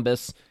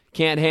Columbus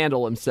can't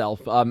handle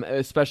himself,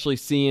 especially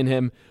seeing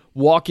him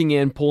walking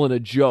in, pulling a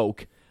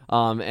joke,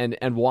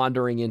 and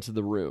wandering into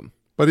the room.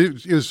 But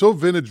he's so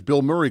vintage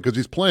Bill Murray because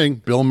he's playing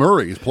Bill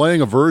Murray. He's playing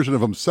a version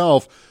of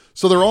himself.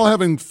 So they're all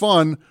having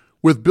fun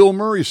with Bill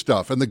Murray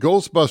stuff. And the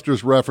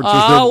Ghostbusters references.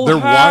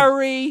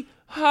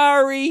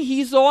 Hurry,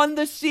 he's on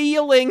the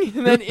ceiling.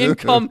 And then in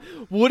come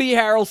Woody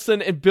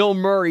Harrelson and Bill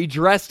Murray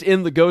dressed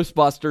in the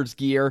Ghostbusters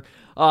gear.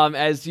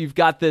 As you've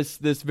got this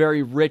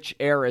very rich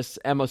heiress,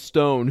 Emma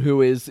Stone,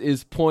 who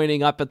is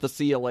pointing up at the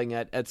ceiling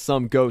at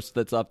some ghost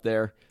that's up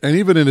there. And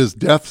even in his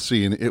death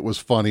scene, it was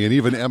funny. And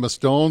even Emma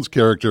Stone's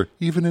character,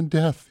 even in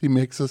death, he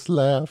makes us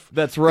laugh.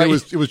 That's right.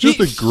 It was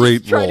just a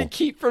great role. Trying to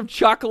keep from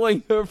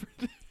chuckling over.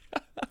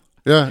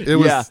 Yeah, it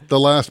was the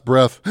last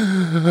breath.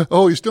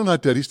 Oh, he's still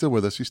not dead. He's still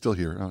with us. He's still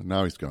here. Oh,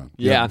 now he's gone.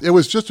 Yeah. It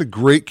was just a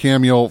great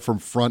cameo from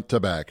front to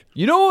back.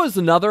 You know what was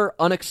another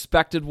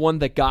unexpected one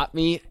that got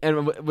me?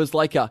 And it was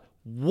like a,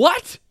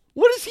 what?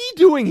 What is he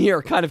doing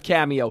here kind of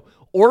cameo?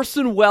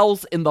 Orson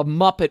Welles in the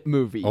Muppet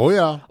movie. Oh,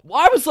 yeah.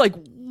 I was like,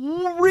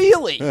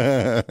 really?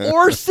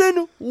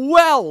 Orson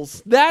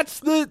Welles. That's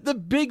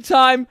the big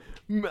time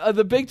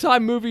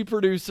movie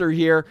producer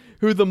here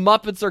who the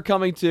Muppets are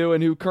coming to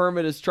and who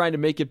Kermit is trying to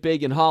make it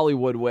big in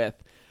Hollywood with.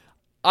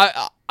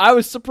 I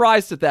was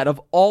surprised at that. Of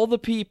all the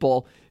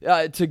people,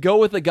 to go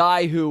with a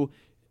guy who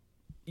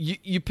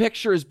you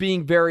picture as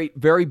being very,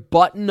 very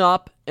button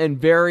up and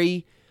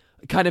very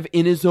kind of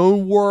in his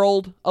own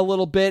world a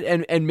little bit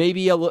and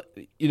maybe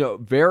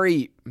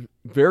very,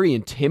 very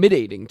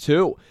intimidating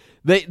too.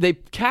 They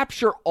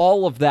capture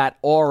all of that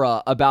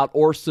aura about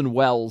Orson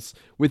Welles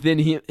within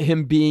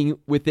him being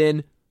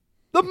within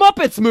the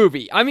Muppets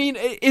movie. I mean,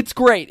 it's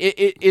great.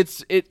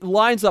 It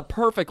lines up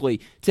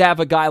perfectly to have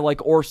a guy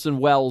like Orson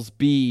Welles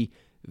be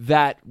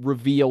that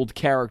revealed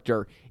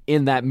character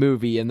in that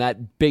movie and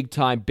that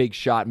big-time,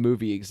 big-shot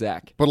movie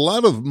exec. But a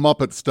lot of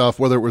Muppet stuff,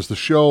 whether it was the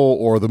show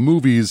or the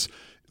movies,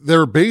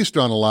 they're based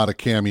on a lot of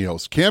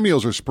cameos.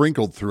 Cameos are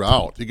sprinkled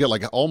throughout. You get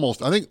like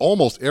almost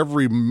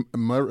every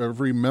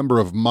member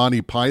of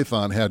Monty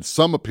Python had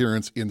some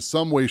appearance in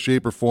some way,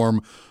 shape, or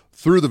form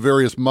through the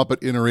various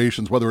Muppet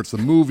iterations, whether it's the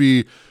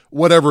movie,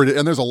 whatever it is,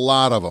 and there's a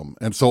lot of them.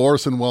 And so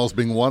Orson Welles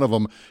being one of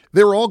them.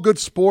 They were all good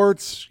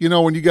sports. You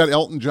know, when you got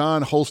Elton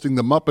John hosting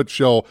the Muppet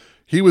Show,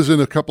 He was in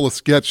a couple of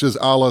sketches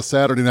a la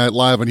Saturday Night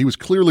Live, and he was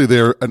clearly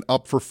there and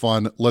up for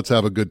fun. Let's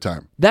have a good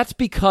time. That's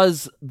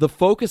because the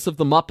focus of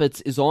the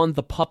Muppets is on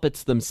the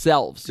puppets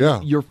themselves.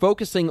 Yeah. You're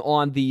focusing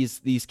on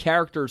these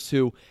characters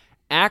who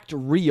act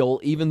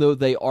real even though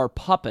they are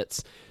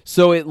puppets.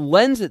 So it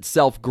lends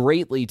itself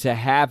greatly to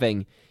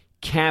having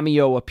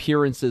cameo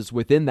appearances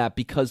within that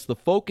because the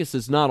focus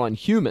is not on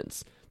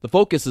humans. The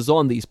focus is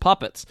on these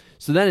puppets.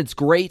 So then it's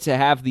great to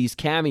have these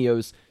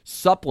cameos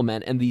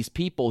supplement and these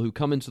people who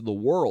come into the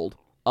world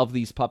of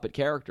these puppet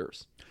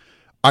characters.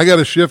 I got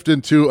to shift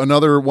into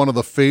another one of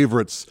the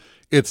favorites.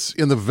 It's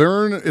in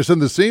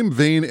the same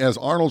vein as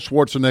Arnold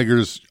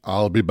Schwarzenegger's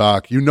I'll Be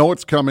Back. You know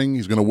it's coming.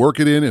 He's going to work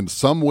it in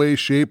some way,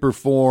 shape, or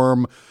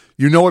form.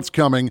 You know it's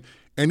coming.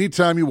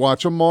 Anytime you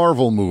watch a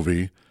Marvel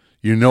movie,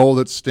 you know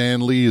that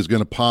Stan Lee is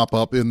going to pop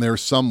up in there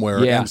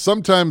somewhere. Yeah. And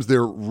sometimes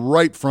they're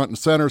right front and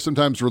center.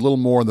 Sometimes they're a little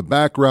more in the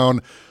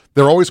background.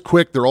 They're always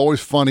quick. They're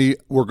always funny.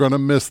 We're going to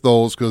miss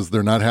those because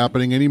they're not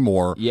happening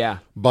anymore. Yeah.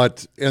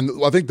 And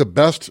I think the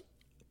best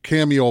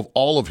cameo of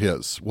all of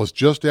his was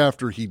just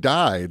after he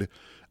died.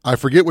 I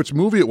forget which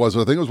movie it was. I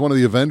think it was one of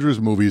the Avengers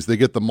movies. They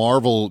get the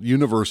Marvel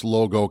Universe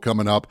logo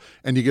coming up,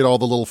 and you get all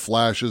the little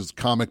flashes,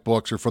 comic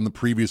books, or from the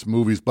previous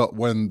movies. But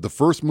when the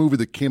first movie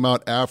that came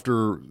out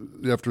after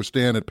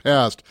Stan had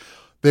passed,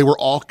 they were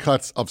all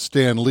cuts of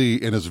Stan Lee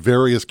in his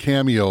various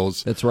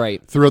cameos. That's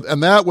right.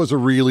 And that was a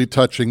really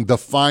touching, the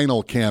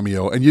final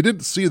cameo. And you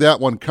didn't see that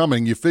one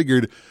coming. You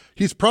figured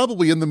he's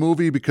probably in the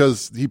movie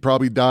because he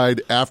probably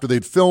died after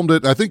they'd filmed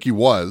it. I think he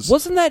was.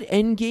 Wasn't that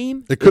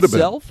Endgame It could have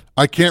itself? been.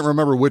 I can't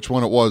remember which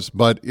one it was,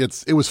 but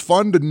it was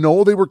fun to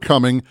know they were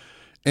coming.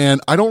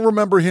 And I don't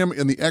remember him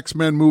in the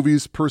X-Men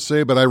movies per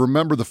se, but I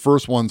remember the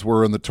first ones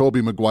were in the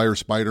Tobey Maguire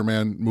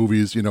Spider-Man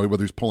movies,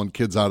 whether he's pulling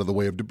kids out of the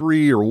way of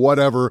debris or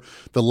whatever.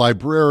 The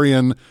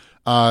Librarian.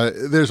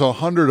 There's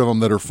 100 of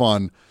them that are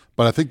fun.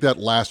 But I think that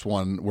last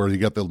one where you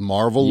get the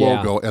Marvel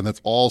logo and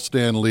it's all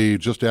Stan Lee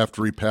just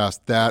after he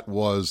passed, that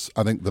was,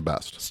 I think, the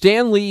best.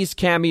 Stan Lee's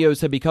cameos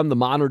have become the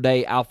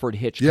modern-day Alfred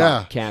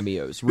Hitchcock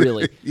cameos,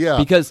 really. Yeah.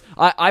 Because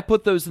I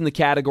put those in the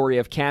category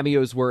of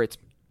cameos where it's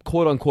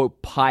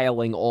quote-unquote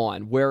piling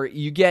on, where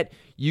you get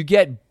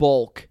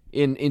bulk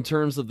in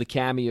terms of the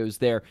cameos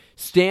there.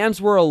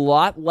 Stan's were a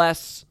lot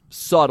less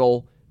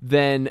subtle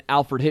than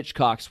Alfred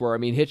Hitchcock's were. I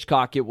mean,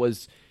 Hitchcock, it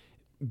was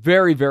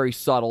very, very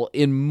subtle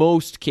in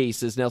most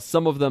cases. Now,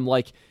 some of them,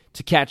 like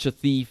To Catch a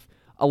Thief,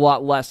 a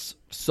lot less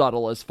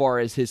subtle as far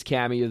as his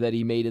cameo that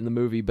he made in the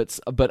movie, but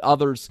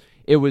others,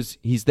 it was,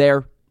 he's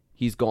there,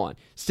 he's gone.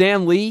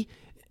 Stan Lee,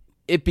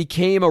 it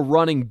became a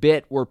running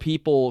bit where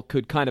people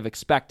could kind of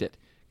expect it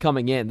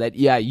coming in, that,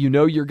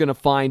 you're going to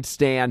find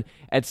Stan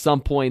at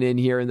some point in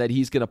here and that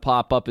he's going to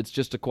pop up. It's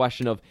just a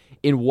question of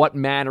in what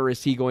manner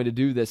is he going to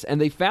do this. And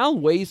they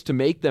found ways to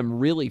make them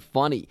really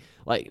funny.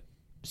 Like,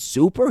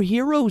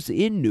 superheroes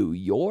in New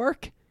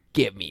York?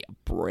 Give me a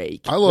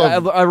break.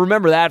 I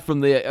remember that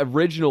from the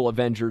original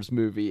Avengers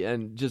movie,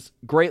 and just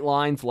great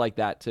lines like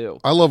that, too.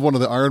 I love one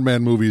of the Iron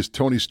Man movies.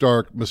 Tony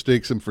Stark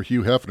mistakes him for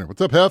Hugh Hefner. What's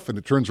up, Hef? And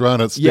it turns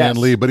around at Stan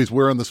Lee, but he's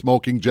wearing the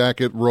smoking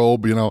jacket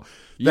robe,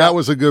 That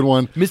was a good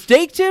one.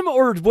 Mistaked him,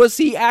 or was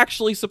he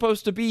actually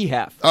supposed to be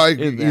Hef?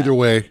 Either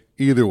way.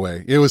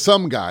 It was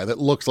some guy that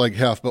looks like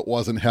Hef but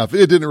wasn't Hef.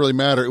 It didn't really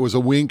matter. It was a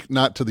wink,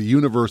 not to the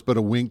universe, but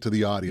a wink to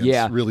the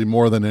audience, really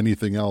more than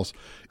anything else.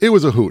 It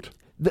was a hoot.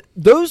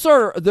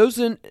 Those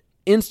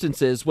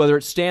instances, whether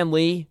it's Stan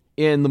Lee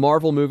in the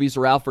Marvel movies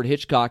or Alfred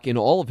Hitchcock in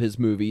all of his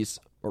movies,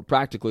 or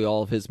practically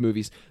all of his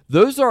movies,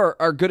 those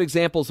are good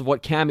examples of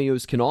what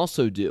cameos can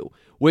also do,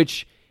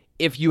 which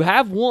if you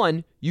have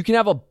one, you can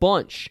have a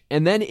bunch,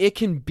 and then it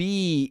can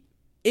be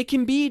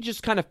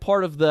just kind of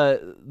part of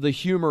the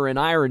humor and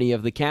irony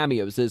of the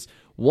cameos is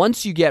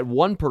once you get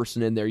one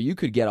person in there, you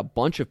could get a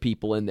bunch of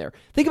people in there.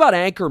 Think about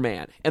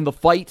Anchorman and the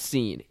fight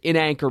scene in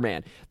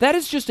Anchorman. That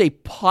is just a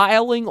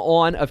piling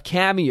on of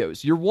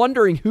cameos. You're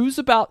wondering who's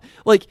about,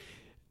 like,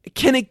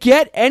 can it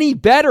get any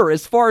better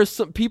as far as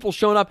some people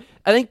showing up?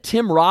 I think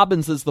Tim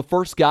Robbins is the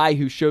first guy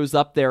who shows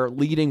up there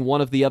leading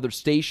one of the other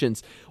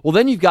stations. Well,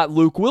 then you've got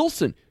Luke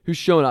Wilson who's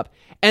showing up.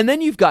 And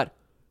then you've got,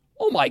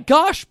 oh my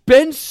gosh,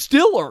 Ben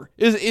Stiller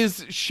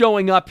is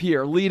showing up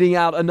here, leading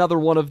out another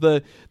one of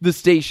the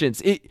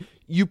stations.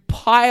 You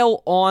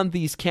pile on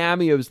these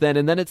cameos then,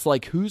 and then it's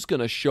like, who's going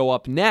to show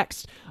up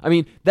next? I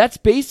mean, that's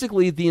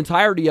basically the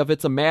entirety of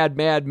It's a Mad,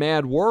 Mad,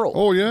 Mad World.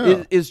 Oh,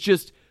 yeah. It's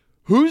just,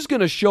 who's going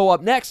to show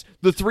up next?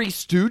 The Three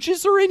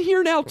Stooges are in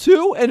here now,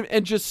 too,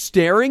 and just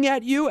staring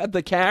at you at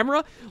the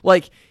camera?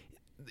 Like,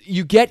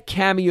 you get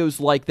cameos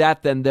like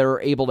that then that are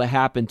able to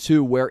happen,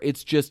 too, where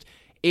it's just,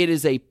 it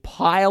is a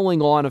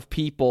piling on of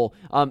people.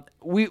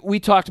 We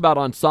talked about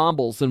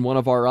ensembles in one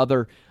of our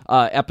other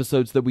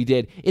episodes that we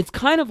did. It's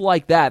kind of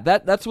like that.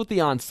 That's what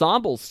the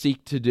ensembles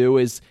seek to do.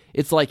 Is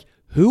it's like,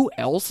 who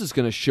else is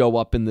going to show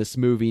up in this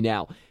movie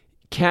now?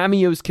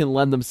 cameos can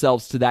lend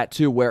themselves to that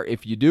too, where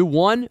if you do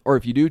one or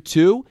if you do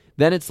two,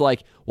 then it's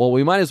like, well,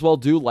 we might as well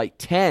do like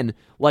 10.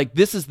 Like,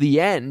 this is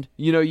the end.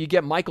 You know, you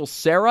get Michael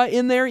Cera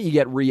in there, you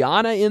get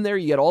Rihanna in there,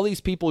 you get all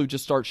these people who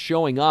just start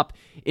showing up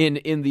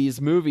in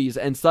these movies,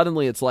 and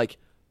suddenly it's like,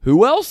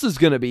 who else is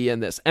going to be in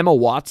this? Emma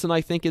Watson,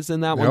 I think, is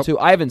in that one too.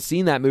 I haven't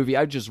seen that movie.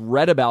 I've just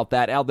read about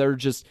that. Out there,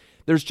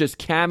 there's just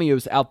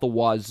cameos out the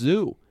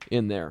wazoo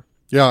in there.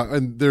 Yeah,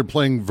 and they're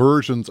playing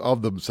versions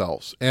of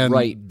themselves. And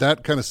right.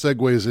 That kind of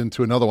segues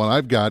into another one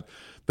I've got,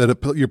 that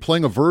you're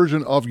playing a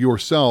version of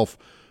yourself,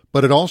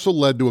 but it also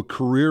led to a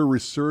career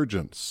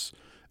resurgence.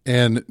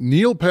 And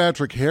Neil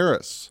Patrick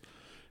Harris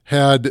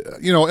had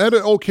an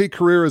okay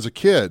career as a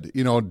kid,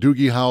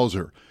 Doogie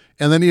Howser.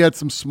 And then he had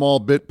some small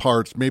bit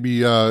parts,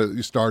 maybe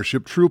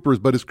Starship Troopers,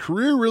 but his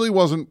career really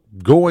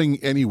wasn't going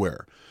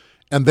anywhere.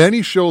 And then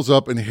he shows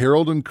up in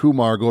Harold and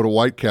Kumar Go to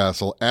White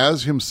Castle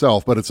as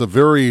himself, but it's a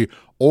very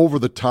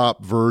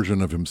over-the-top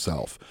version of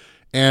himself.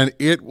 And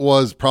it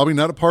was probably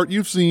not a part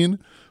you've seen,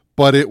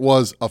 but it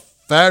was a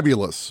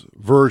fabulous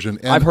version.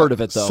 And I've heard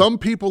of it, though. Some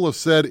people have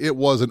said it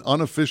was an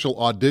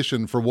unofficial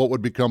audition for what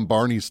would become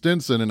Barney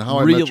Stinson in How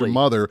I Met Your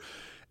Mother.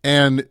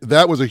 And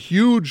that was a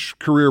huge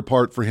career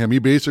part for him. He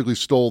basically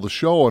stole the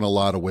show in a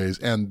lot of ways.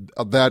 And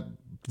that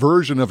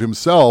version of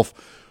himself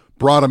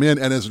brought him in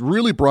and has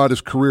really brought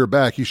his career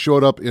back. He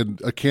showed up in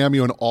a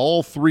cameo in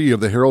all three of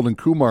the Harold and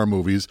Kumar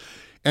movies.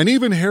 And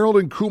even Harold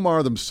and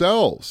Kumar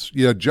themselves.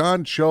 You had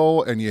John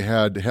Cho and you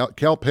had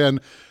Kal Penn.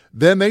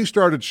 Then they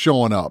started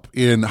showing up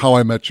in How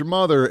I Met Your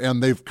Mother,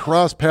 and they've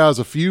crossed paths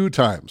a few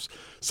times.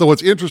 So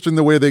it's interesting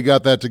the way they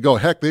got that to go.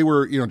 Heck, they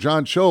were,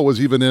 John Cho was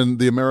even in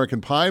the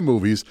American Pie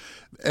movies,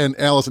 and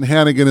Allison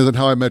Hannigan is in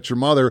How I Met Your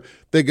Mother.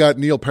 They got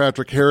Neil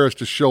Patrick Harris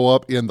to show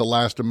up in the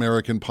last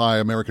American Pie,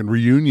 American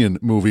Reunion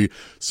movie.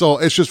 So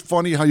it's just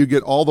funny how you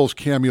get all those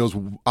cameos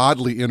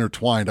oddly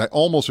intertwined. I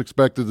almost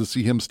expected to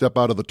see him step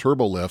out of the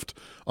turbo lift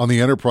on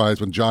the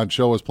Enterprise when John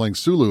Cho was playing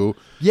Sulu.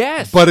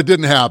 Yes. But it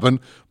didn't happen.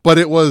 But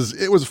it was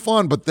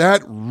fun. But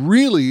that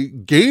really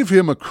gave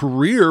him a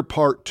career,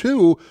 part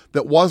two,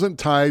 that wasn't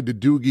tied to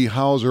Doogie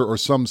Howser or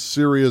some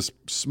serious,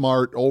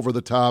 smart,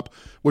 over-the-top,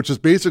 which is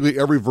basically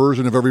every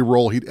version of every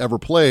role he'd ever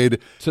played.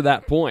 To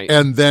that point.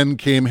 And then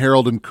came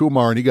Harold and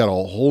Kumar, and he got a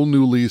whole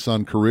new lease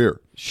on career.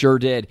 Sure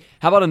did.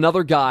 How about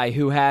another guy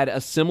who had a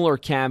similar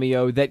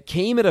cameo that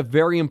came at a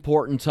very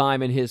important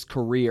time in his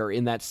career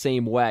in that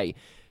same way?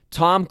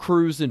 Tom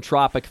Cruise in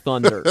Tropic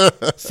Thunder.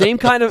 Same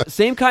kind of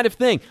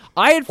thing.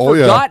 I had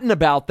forgotten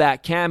about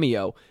that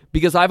cameo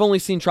because I've only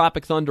seen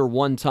Tropic Thunder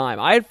one time.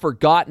 I had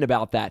forgotten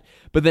about that.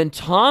 But then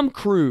Tom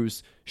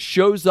Cruise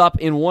shows up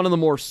in one of the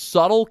more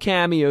subtle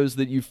cameos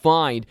that you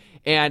find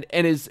and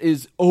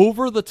is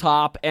over the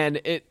top and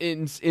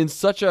in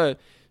such a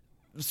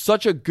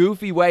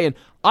goofy way. And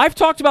I've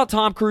talked about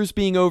Tom Cruise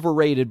being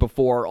overrated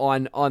before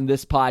on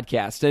this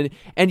podcast.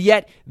 And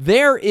yet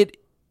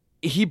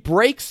he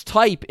breaks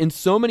type in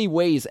so many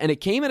ways, and it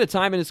came at a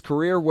time in his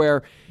career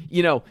where,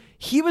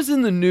 he was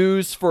in the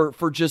news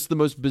for just the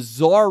most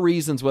bizarre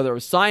reasons, whether it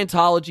was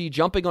Scientology,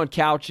 jumping on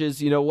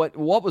couches,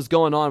 what was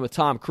going on with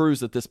Tom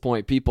Cruise at this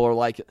point. People are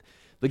like,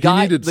 the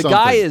guy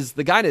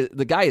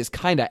is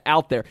kind of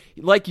out there.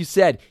 Like you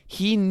said,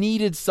 he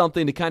needed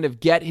something to kind of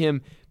get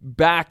him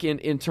back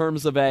in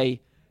terms of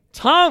a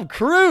Tom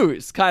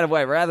Cruise kind of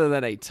way rather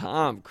than a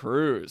Tom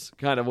Cruise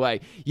kind of way.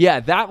 Yeah,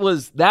 that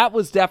was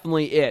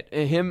definitely it.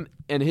 Him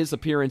and his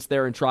appearance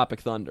there in Tropic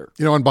Thunder.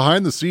 And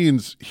behind the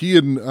scenes, he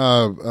and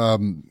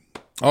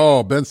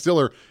Ben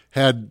Stiller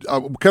had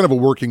kind of a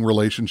working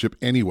relationship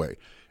anyway.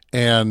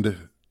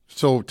 And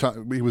so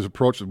he was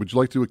approached, would you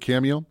like to do a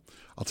cameo?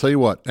 I'll tell you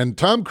what. And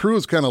Tom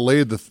Cruise kind of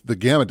laid the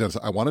gamut down.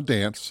 I want to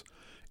dance.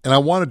 And I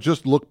want to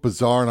just look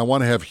bizarre, and I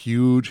want to have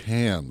huge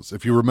hands.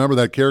 If you remember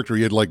that character,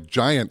 he had like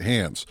giant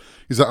hands.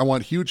 He said, I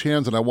want huge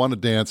hands, and I want to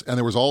dance. And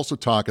there was also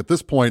talk. At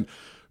this point,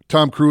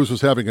 Tom Cruise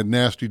was having a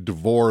nasty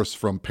divorce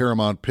from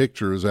Paramount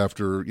Pictures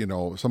after,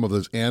 some of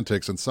his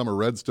antics, and Summer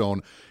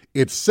Redstone.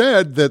 It's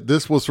said that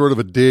this was sort of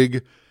a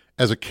dig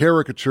as a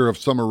caricature of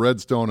Summer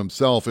Redstone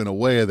himself in a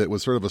way that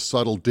was sort of a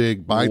subtle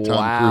dig by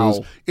Tom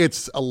Cruise.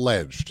 It's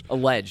alleged.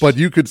 But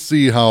you could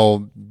see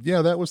how,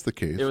 that was the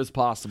case. It was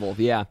possible,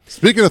 yeah.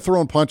 Speaking of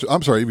throwing punches,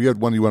 I'm sorry, you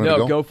had one you wanted to go?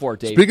 No, go for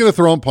it, Dave. Speaking of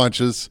throwing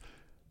punches,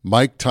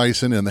 Mike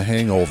Tyson in The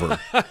Hangover.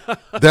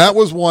 That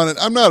was one, and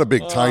I'm not a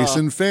big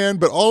Tyson fan,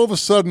 but all of a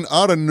sudden,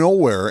 out of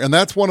nowhere, and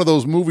that's one of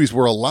those movies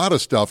where a lot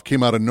of stuff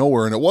came out of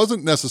nowhere, and it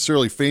wasn't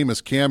necessarily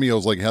famous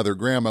cameos like Heather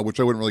Grandma, which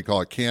I wouldn't really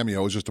call a cameo,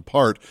 it was just a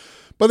part.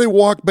 But they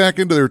walk back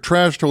into their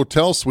trashed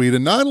hotel suite,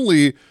 and not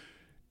only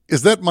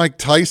is that Mike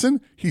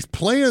Tyson, he's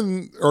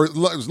playing, or it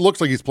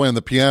looks like he's playing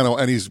the piano,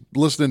 and he's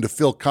listening to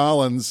Phil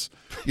Collins,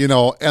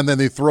 and then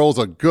he throws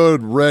a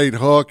good right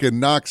hook and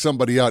knocks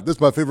somebody out. This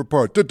is my favorite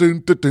part.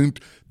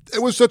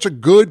 It was such a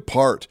good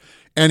part,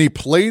 and he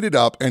played it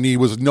up, and he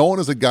was known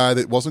as a guy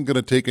that wasn't going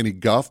to take any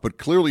guff, but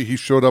clearly he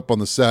showed up on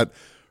the set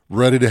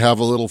ready to have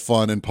a little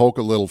fun and poke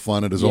a little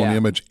fun at his own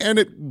image, and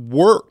it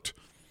worked.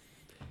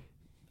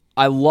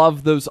 I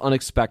love those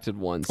unexpected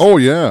ones. Oh,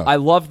 yeah. I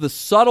love the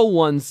subtle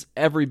ones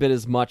every bit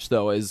as much,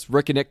 though. As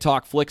Rick and Nick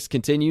Talk Flicks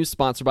continues,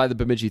 sponsored by the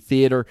Bemidji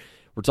Theater.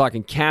 We're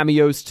talking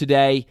cameos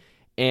today,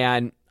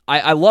 and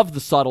I love the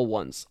subtle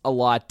ones a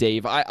lot,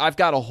 Dave. I've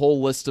got a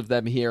whole list of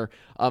them here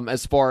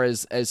as far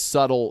as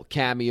subtle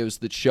cameos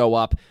that show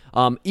up.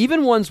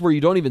 Even ones where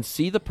you don't even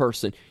see the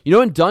person. You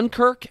know in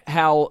Dunkirk,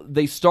 how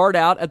they start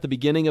out at the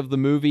beginning of the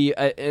movie,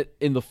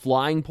 in the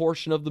flying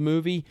portion of the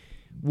movie,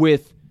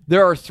 with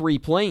there are 3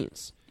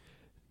 planes.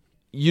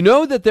 You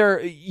know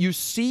that you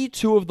see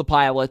 2 of the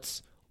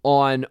pilots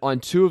on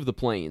 2 of the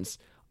planes.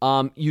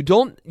 You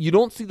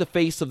don't see the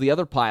face of the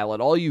other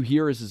pilot. All you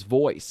hear is his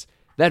voice.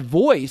 That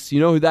voice, you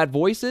know who that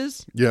voice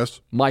is?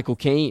 Yes. Michael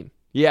Caine.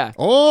 Yeah.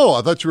 Oh,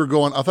 I thought you were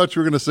going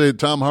to say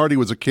Tom Hardy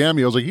was a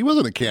cameo. I was like, he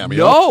wasn't a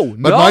cameo. No.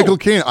 But Michael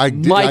Caine, I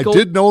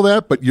did know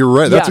that, but you're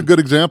right. That's a good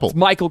example. It's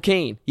Michael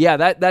Caine. Yeah,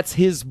 that's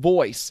his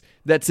voice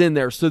that's in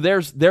there. So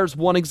there's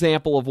one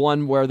example of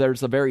one where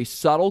there's a very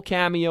subtle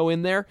cameo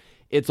in there.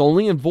 It's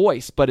only in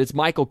voice, but it's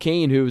Michael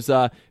Caine who's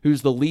the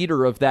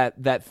leader of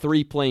that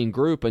 3-plane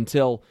group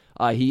until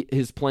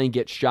his plane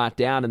gets shot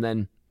down, and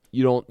then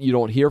you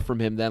don't hear from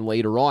him then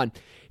later on.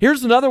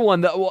 Here's another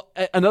one,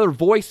 another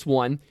voice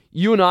one.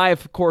 You and I,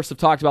 of course, have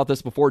talked about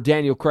this before,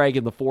 Daniel Craig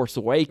in The Force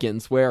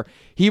Awakens, where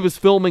he was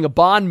filming a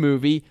Bond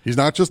movie. He's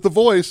not just the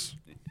voice.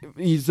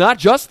 He's not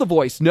just the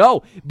voice,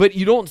 no, but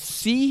you don't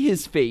see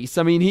his face.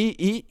 I mean,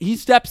 he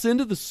steps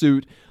into the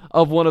suit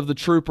of one of the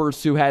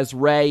troopers who has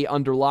Rey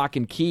under lock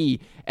and key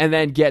and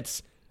then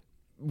gets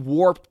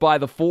warped by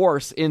the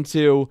Force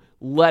into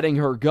letting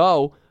her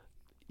go.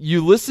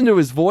 You listen to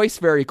his voice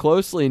very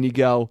closely and you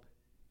go,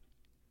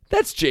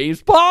 that's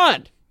James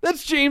Bond.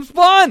 That's James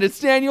Bond. It's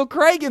Daniel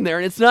Craig in there.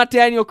 And it's not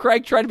Daniel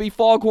Craig trying to be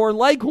Foghorn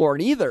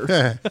Leghorn either.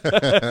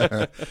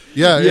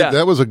 Yeah,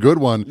 that was a good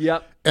one.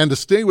 Yep. And to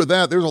stay with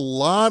that, there's a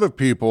lot of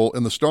people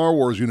in the Star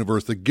Wars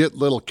universe that get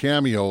little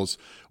cameos,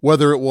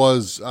 whether it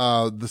was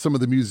some of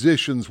the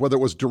musicians, whether it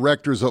was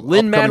directors of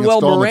Lin-Manuel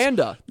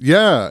Miranda.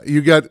 Yeah,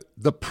 you got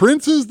the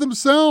princes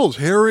themselves,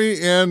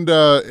 Harry and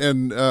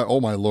oh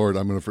my Lord,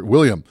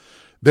 William.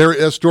 They're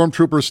as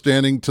stormtroopers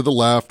standing to the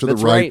left, to the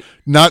right,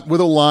 not with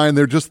a line.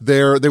 They're just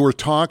there. They were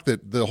talked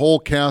that the whole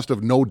cast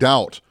of No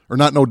Doubt, or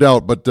not No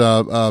Doubt, but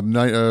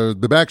the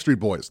Backstreet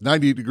Boys,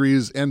 98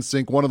 Degrees,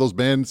 NSYNC, one of those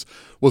bands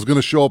was going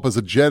to show up as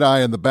a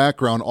Jedi in the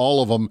background,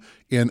 all of them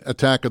in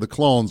Attack of the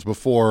Clones,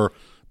 before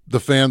the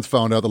fans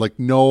found out. They're like,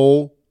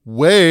 no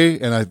way.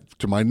 And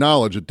to my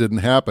knowledge, it didn't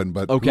happen.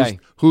 But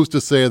who's to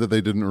say that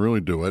they didn't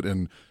really do it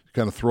and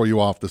kind of throw you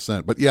off the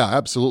scent? But yeah,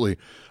 absolutely.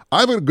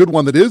 I have a good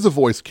one that is a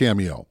voice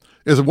cameo.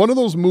 Is one of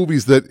those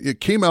movies that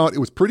it came out, it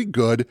was pretty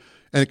good,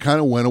 and it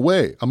kind of went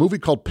away. A movie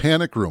called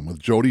Panic Room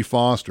with Jodie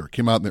Foster.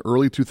 Came out in the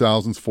early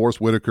 2000s.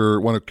 Forrest Whitaker,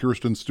 one of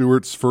Kirsten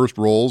Stewart's first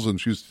roles, and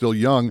she's still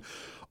young.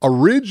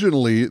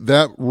 Originally,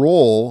 that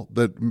role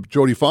that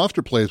Jodie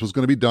Foster plays was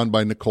going to be done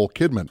by Nicole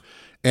Kidman.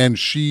 And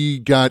she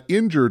got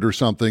injured or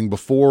something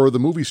before the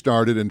movie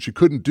started, and she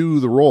couldn't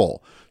do the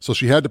role. So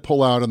she had to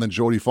pull out, and then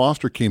Jodie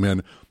Foster came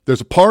in.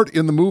 There's a part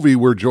in the movie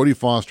where Jodie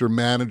Foster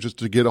manages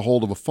to get a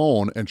hold of a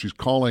phone, and she's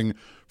calling,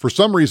 for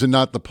some reason,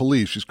 not the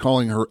police. She's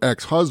calling her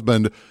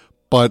ex-husband,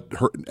 but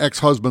her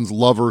ex-husband's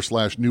lover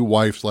 / new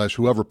wife /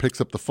 whoever picks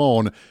up the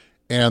phone,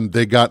 and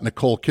they got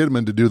Nicole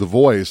Kidman to do the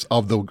voice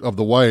of the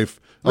wife,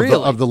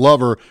 of the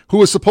lover, who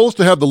was supposed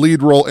to have the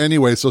lead role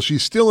anyway, so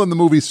she's still in the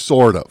movie,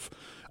 sort of.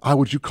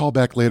 Would you call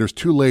back later? It's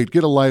too late.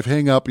 Get a life.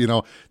 Hang up,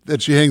 Then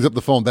she hangs up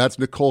the phone. That's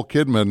Nicole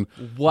Kidman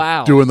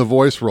doing the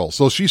voice role.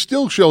 So she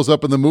still shows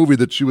up in the movie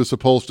that she was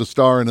supposed to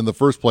star in the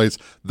first place.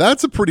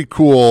 That's a pretty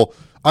cool,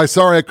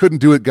 sorry I couldn't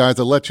do it, guys.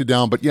 I let you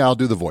down, but yeah, I'll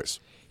do the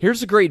voice.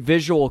 Here's a great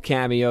visual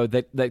cameo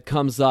that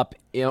comes up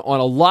on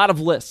a lot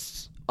of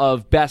lists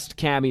of best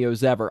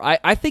cameos ever.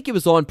 I think it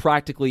was on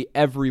practically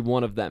every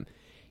one of them.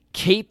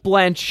 Cate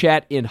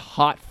Blanchett in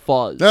Hot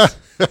Fuzz,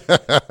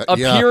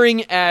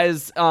 appearing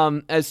as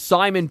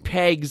Simon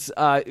Pegg's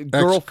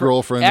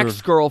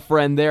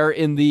ex-girlfriend there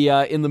in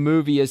the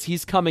movie, as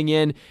he's coming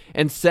in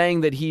and saying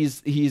that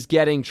he's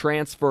getting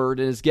transferred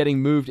and is getting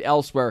moved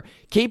elsewhere.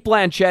 Cate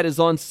Blanchett is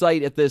on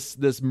site at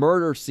this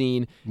murder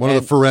scene. One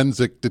of the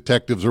forensic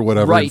detectives or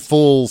whatever, in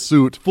full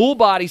suit. Full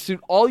body suit.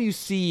 All you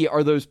see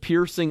are those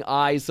piercing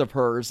eyes of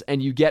hers,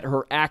 and you get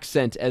her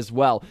accent as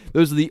well.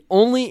 Those are the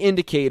only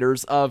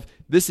indicators of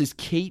this is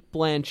Cate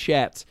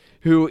Blanchett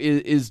who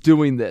is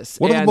doing this.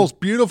 One of the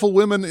most beautiful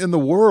women in the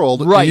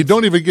world, and you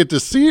don't even get to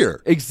see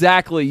her.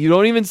 Exactly. You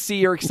don't even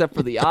see her except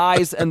for the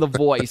eyes and the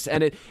voice.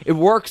 And it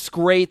works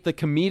great. The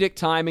comedic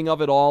timing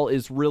of it all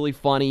is really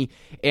funny,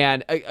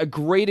 and a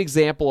great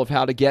example of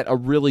how to get a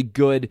really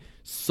good,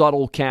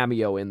 subtle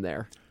cameo in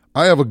there.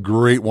 I have a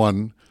great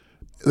one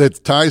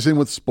that ties in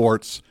with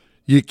sports.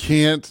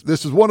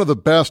 This is one of the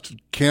best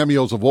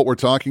cameos of what we're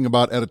talking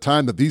about at a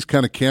time that these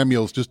kind of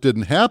cameos just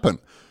didn't happen.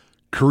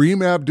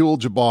 Kareem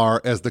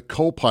Abdul-Jabbar as the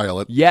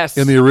co-pilot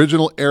in the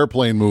original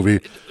Airplane movie.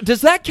 Does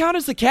that count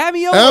as a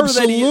cameo?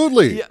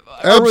 Absolutely.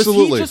 Or was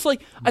he just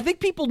I think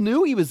people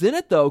knew he was in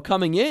it, though,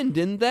 coming in,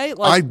 didn't they?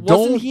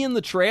 Wasn't he in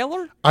the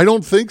trailer? I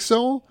don't think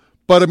so,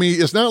 But, I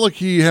mean, it's not like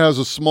he has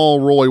a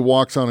small role, he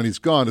walks on and he's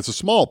gone. It's a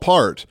small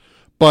part.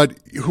 But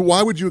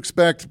why would you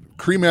expect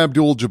Kareem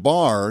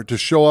Abdul-Jabbar to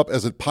show up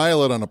as a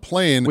pilot on a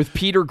plane? With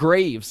Peter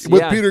Graves.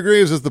 With Peter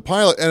Graves as the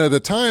pilot, and at a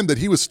time that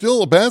he was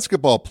still a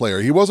basketball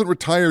player. He wasn't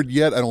retired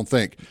yet, I don't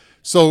think.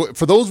 So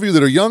for those of you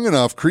that are young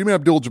enough, Kareem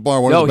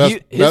Abdul-Jabbar, one of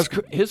the best.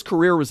 His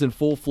career was in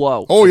full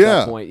flow. Oh, at yeah.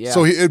 that point. Yeah.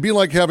 So it'd be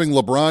like having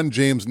LeBron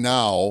James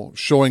now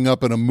showing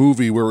up in a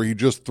movie where he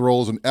just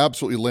throws and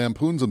absolutely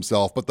lampoons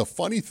himself. But the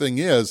funny thing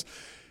is,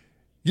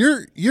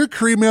 You're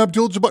Kareem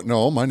Abdul-Jabbar.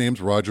 No, my name's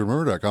Roger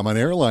Murdoch. I'm an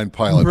airline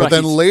pilot. Right. But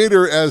then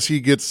later, as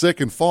he gets sick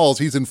and falls,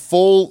 he's in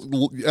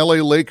full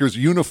L.A. Lakers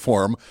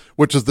uniform,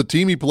 which is the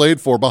team he played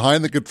for,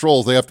 behind the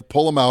controls. They have to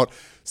pull him out.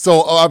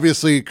 So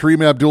obviously,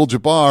 Kareem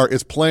Abdul-Jabbar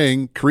is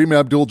playing Kareem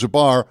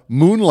Abdul-Jabbar,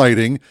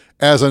 moonlighting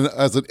as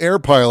an air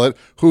pilot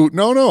who,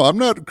 no, I'm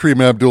not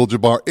Kareem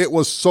Abdul-Jabbar. It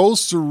was so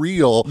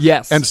surreal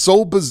and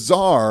so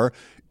bizarre.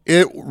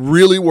 It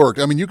really worked.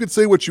 I mean, you could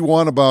say what you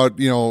want about,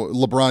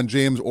 LeBron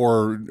James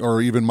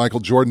or even Michael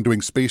Jordan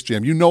doing Space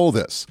Jam. You know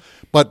this.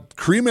 But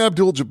Kareem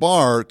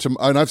Abdul-Jabbar,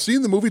 and I've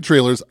seen the movie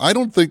trailers, I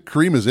don't think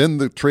Kareem is in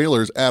the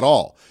trailers at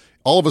all.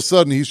 All of a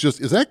sudden, he's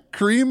just, is that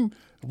Kareem?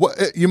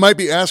 What, you might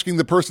be asking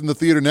the person in the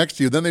theater next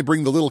to you. Then they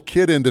bring the little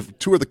kid in to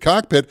tour the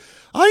cockpit.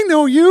 I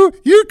know you.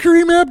 You're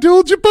Kareem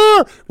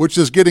Abdul-Jabbar, which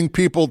is getting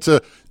people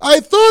to, I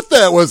thought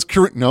that was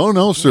Kareem.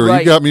 No, sir. Right.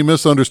 You got me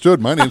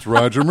misunderstood. My name's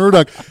Roger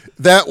Murdoch.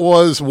 That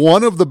was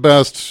one of the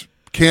best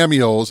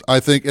cameos, I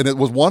think, and it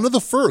was one of the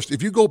first.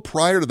 If you go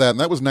prior to that, and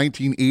that was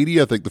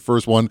 1980, I think, the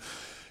first one.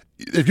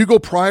 If you go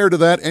prior to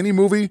that, any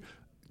movie,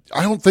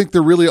 I don't think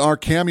there really are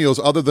cameos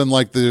other than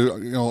like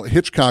the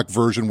Hitchcock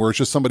version where it's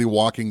just somebody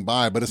walking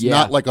by, but it's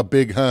not like a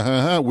big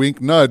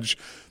wink nudge.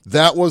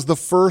 That was the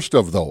first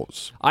of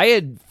those. I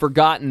had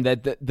forgotten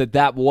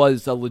that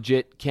was a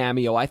legit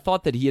cameo. I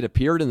thought that he had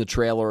appeared in the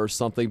trailer or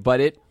something,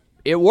 but it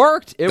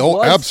worked.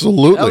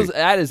 Absolutely.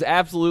 That is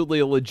absolutely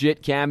a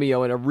legit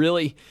cameo, and a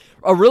really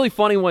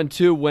funny one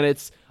too, when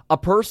it's a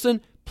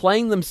person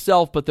playing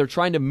themselves, but they're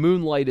trying to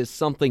moonlight as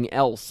something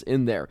else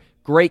in there.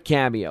 Great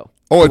cameo.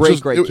 Oh,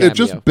 great cameo. It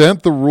just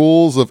bent the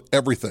rules of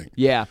everything.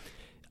 Yeah.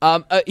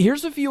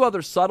 Here's a few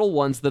other subtle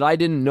ones that I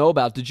didn't know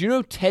about. Did you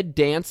know Ted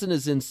Danson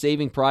is in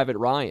Saving Private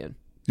Ryan?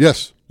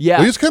 Yes. Yeah.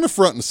 Well, he's kind of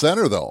front and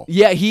center, though.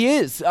 Yeah, he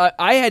is.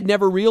 I had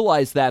never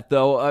realized that,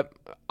 though.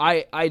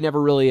 I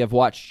never really have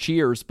watched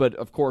Cheers, but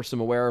of course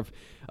I'm aware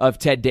of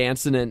Ted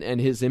Danson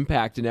and his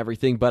impact and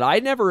everything. But I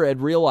never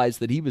had realized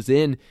that he was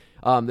in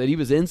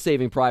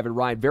Saving Private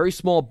Ryan. Very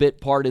small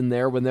bit part in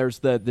there when there's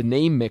the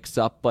name mix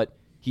up, but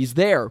he's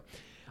there.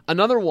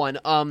 Another one.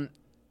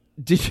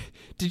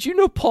 Did you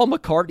know Paul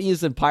McCartney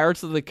is in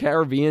Pirates of the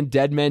Caribbean,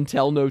 Dead Men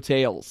Tell No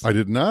Tales? I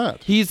did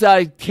not. He's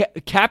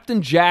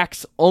Captain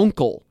Jack's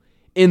uncle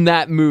in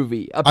that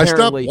movie, apparently. I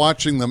stopped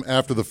watching them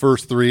after the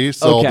first three,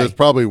 so that's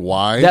probably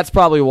why. That's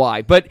probably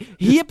why. But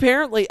he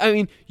apparently, I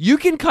mean, you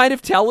can kind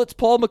of tell it's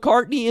Paul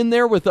McCartney in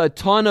there with a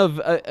ton of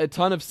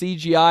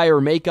CGI or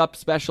makeup,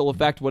 special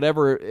effect,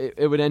 whatever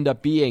it would end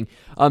up being,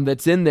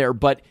 that's in there.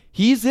 But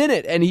he's in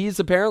it, and he's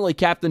apparently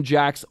Captain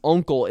Jack's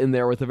uncle in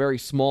there with a very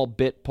small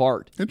bit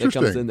part that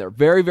comes in there.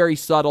 Very, very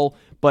subtle,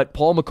 but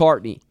Paul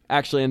McCartney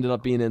actually ended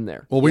up being in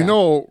there. Well, we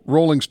know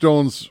Rolling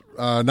Stones,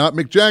 not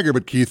Mick Jagger,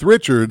 but Keith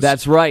Richards.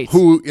 That's right.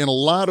 Who, in a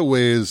lot of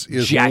ways,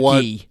 is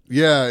Jackie.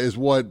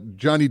 what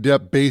Johnny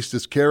Depp based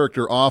his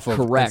character off of.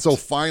 Correct. And so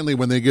finally,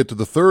 when they get to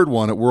the third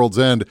one at World's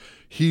End,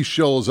 he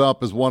shows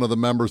up as one of the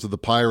members of the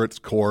Pirates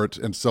Court,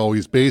 and so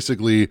he's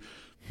basically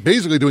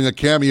doing a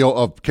cameo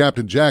of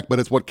Captain Jack, but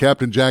it's what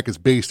Captain Jack is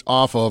based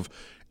off of.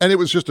 And it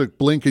was just a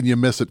blink and you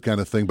miss it kind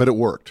of thing, but it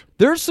worked.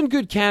 There's some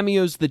good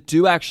cameos that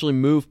do actually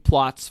move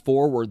plots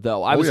forward,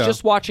 though. I was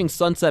just watching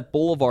Sunset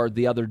Boulevard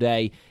the other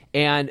day,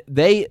 and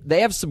they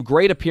have some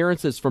great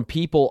appearances from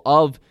people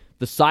of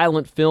the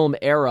silent film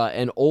era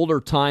and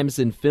older times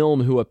in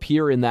film who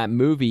appear in that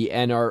movie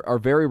and are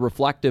very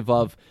reflective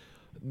of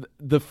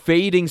the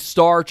fading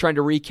star trying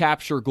to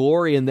recapture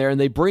glory in there,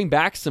 and they bring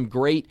back some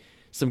great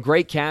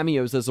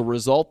cameos as a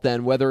result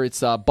then, whether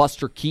it's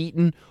Buster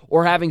Keaton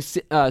or having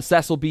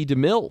Cecil B.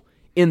 DeMille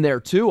in there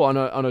too on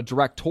a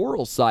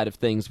directorial side of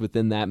things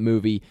within that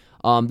movie.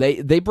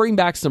 They bring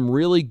back some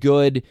really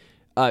good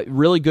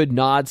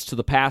nods to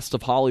the past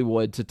of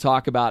Hollywood to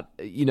talk about,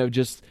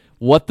 just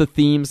what the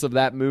themes of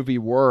that movie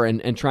were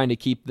and trying to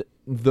keep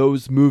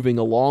those moving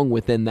along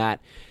within that.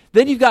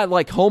 Then you've got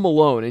like Home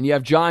Alone, and you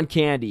have John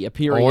Candy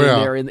appearing in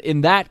there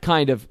in that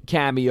kind of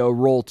cameo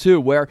role too,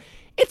 where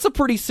it's a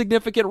pretty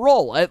significant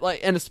role,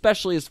 and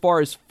especially as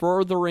far as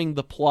furthering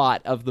the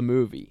plot of the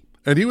movie.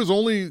 And he was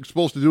only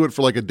supposed to do it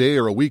for like a day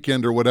or a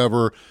weekend or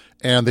whatever,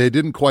 and they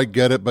didn't quite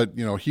get it, but,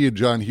 he and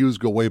John Hughes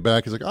go way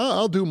back. He's like,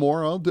 I'll do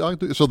more. I'll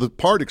do. So the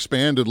part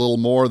expanded a little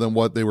more than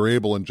what they were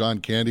able, and John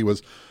Candy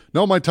was,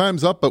 no, my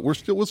time's up, but we'll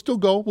still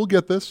go. We'll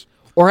get this.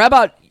 Or how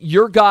about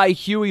your guy,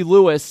 Huey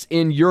Lewis,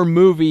 in your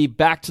movie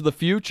Back to the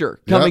Future,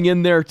 coming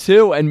in there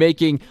too and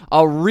making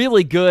a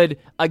really good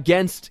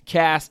against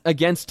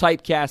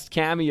typecast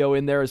cameo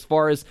in there as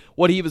far as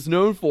what he was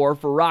known for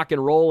rock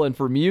and roll and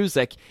for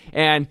music.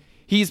 And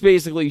he's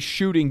basically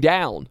shooting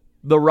down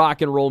the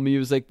rock and roll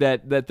music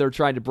that they're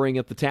trying to bring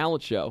at the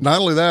talent show. Not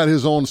only that,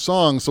 his own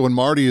song. So when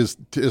Marty is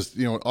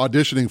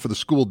auditioning for the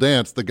school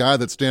dance, the guy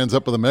that stands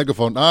up with a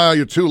megaphone,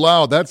 you're too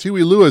loud. That's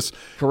Huey Lewis.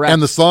 Correct.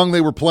 And the song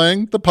they were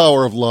playing, "The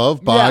Power of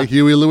Love" by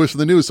Huey Lewis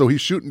and the News. So he's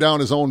shooting down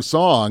his own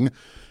song.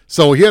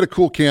 So he had a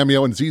cool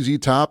cameo, and ZZ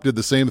Top did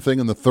the same thing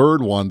in the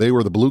third one. They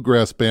were the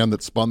bluegrass band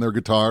that spun their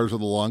guitars, or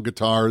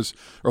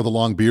the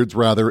long beards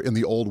rather, in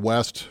the Old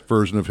West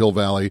version of Hill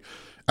Valley.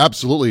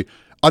 Absolutely.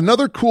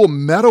 Another cool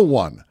meta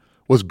one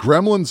was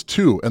Gremlins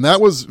 2, and that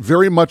was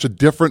very much a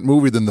different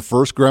movie than the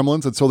first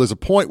Gremlins, and so there's a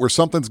point where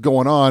something's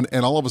going on,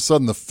 and all of a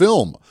sudden the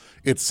film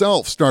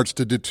itself starts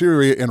to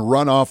deteriorate and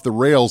run off the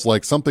rails,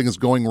 like something is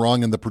going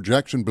wrong in the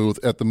projection booth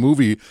at the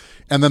movie,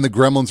 and then the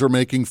Gremlins are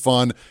making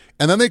fun,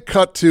 and then they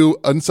cut to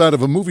inside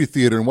of a movie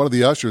theater, and one of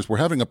the ushers, "We're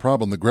having a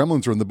problem. The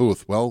Gremlins are in the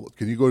booth." "Well,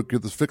 can you go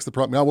fix the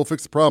problem?" "Yeah, we'll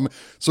fix the problem."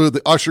 So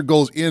the usher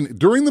goes in,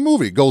 during the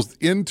movie, goes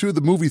into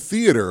the movie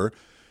theater,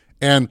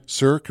 and,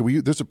 "Sir,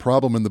 there's a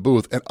problem in the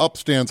booth." And up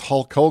stands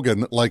Hulk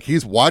Hogan like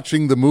he's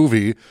watching the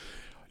movie.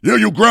 "Yeah,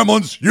 you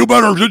gremlins, you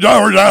better..."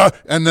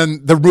 And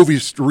then the movie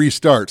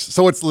restarts.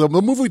 So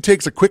the movie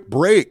takes a quick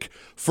break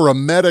for a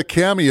meta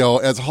cameo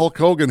as Hulk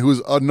Hogan,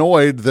 who's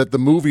annoyed that the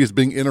movie is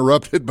being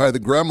interrupted by the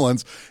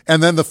Gremlins,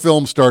 and then the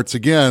film starts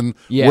again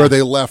where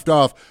they left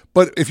off.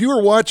 But if you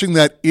were watching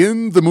that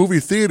in the movie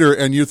theater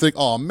and you think,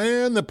 "Oh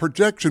man, the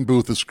projection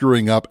booth is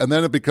screwing up," and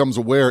then it becomes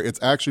aware it's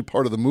actually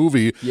part of the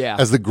movie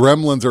as the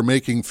Gremlins are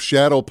making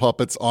shadow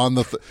puppets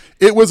on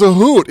it was a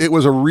hoot. It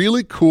was a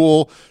really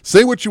cool,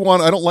 say what you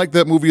want, I don't like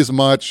that movie as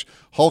much.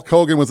 Hulk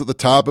Hogan was at the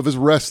top of his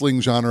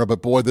wrestling genre,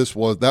 but boy,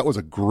 that was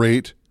a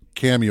great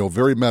cameo.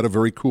 Very meta,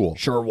 very cool.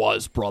 Sure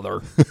was,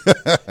 brother.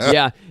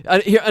 Yeah.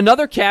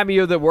 Another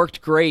cameo that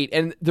worked great,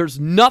 and there's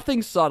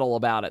nothing subtle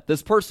about it.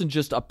 This person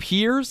just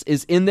appears,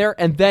 is in there,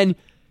 and then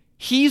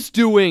he's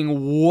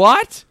doing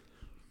what?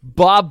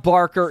 Bob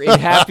Barker in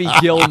Happy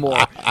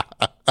Gilmore.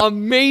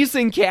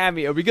 Amazing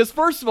cameo, because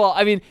first of all,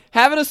 I mean,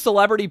 having a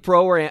celebrity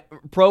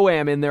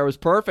pro-am in there was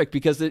perfect,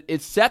 because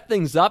it set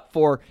things up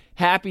for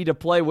Happy to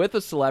play with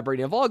a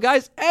celebrity. Of all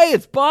guys, hey,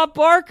 it's Bob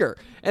Barker.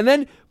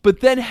 But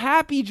then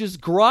Happy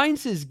just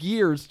grinds his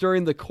gears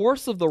during the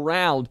course of the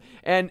round,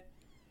 and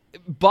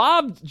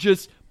Bob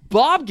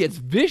gets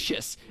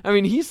vicious. I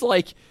mean, he's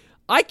like,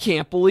 "I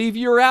can't believe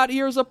you're out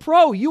here as a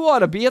pro. You ought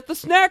to be at the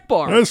snack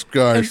bar. This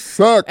guy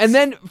sucks." And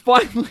then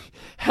finally,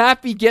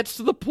 Happy gets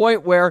to the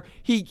point where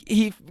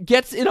he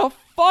gets in a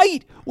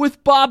fight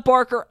with Bob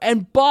Barker,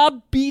 and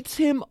Bob beats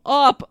him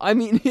up. I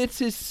mean, it's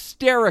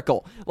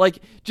hysterical. Like,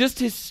 just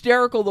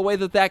hysterical the way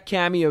that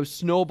cameo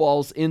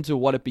snowballs into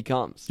what it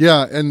becomes.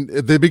 Yeah, and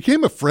they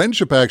became a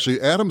friendship,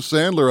 actually. Adam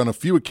Sandler, on a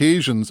few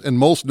occasions, and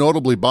most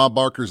notably Bob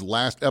Barker's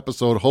last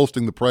episode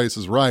hosting The Price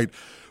is Right,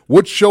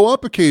 would show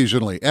up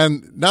occasionally.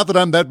 And not that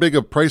I'm that big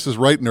a Price is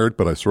Right nerd,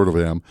 but I sort of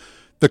am.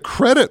 The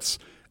credits,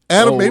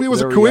 maybe it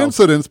was a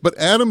coincidence, but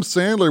Adam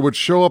Sandler would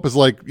show up as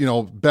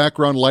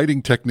background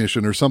lighting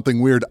technician or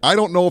something weird. I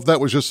don't know if that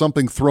was just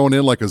something thrown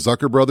in like a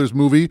Zucker Brothers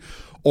movie,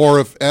 or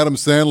if Adam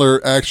Sandler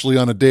actually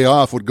on a day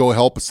off would go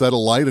help set a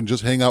light and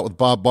just hang out with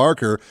Bob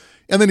Barker.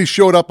 And then he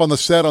showed up on the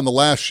set on the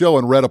last show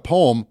and read a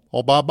poem,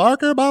 "Oh, Bob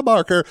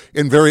Barker,"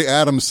 in very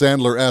Adam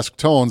Sandler-esque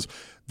tones.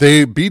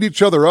 They beat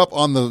each other up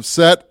on the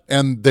set,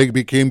 and they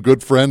became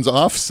good friends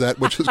off set,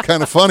 which is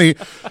kind of funny.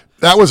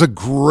 That was a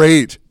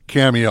great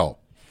cameo.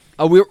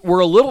 We're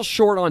a little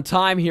short on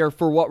time here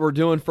for what we're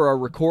doing for our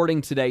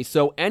recording today,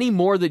 so any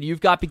more that you've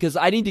got, because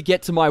I need to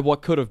get to my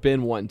what could have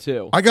been one,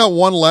 too. I got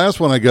one last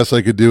one I guess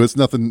I could do. It's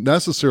nothing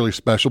necessarily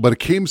special, but it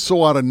came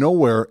so out of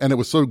nowhere, and it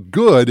was so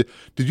good.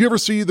 Did you ever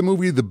see the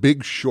movie The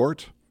Big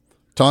Short?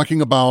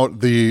 Talking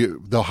about the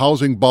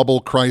housing bubble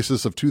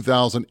crisis of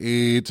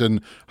 2008 and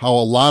how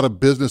a lot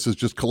of businesses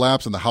just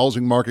collapsed and the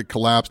housing market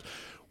collapsed.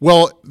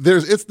 Well,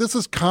 this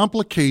is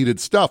complicated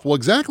stuff. Well,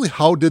 exactly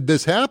how did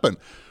this happen?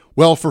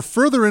 Well, for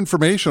further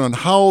information on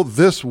how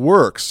this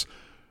works,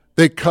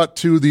 they cut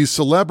to these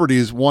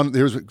celebrities.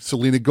 There's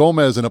Selena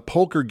Gomez in a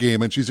poker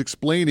game, and she's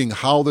explaining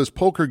how this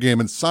poker game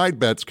and side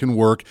bets can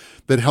work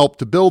that help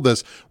to build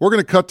this. We're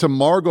going to cut to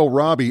Margot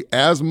Robbie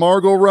as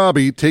Margot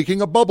Robbie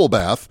taking a bubble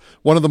bath,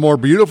 one of the more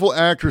beautiful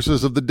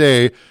actresses of the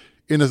day,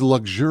 in a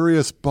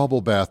luxurious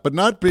bubble bath, but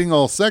not being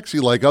all sexy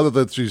like other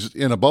than she's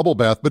in a bubble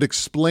bath, but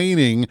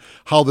explaining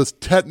how this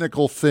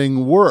technical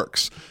thing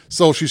works.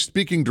 So she's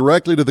speaking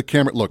directly to the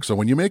camera. Look, so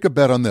when you make a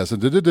bet on this,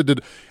 and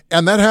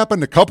that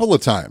happened a couple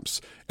of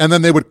times, and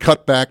then they would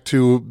cut back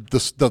to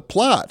the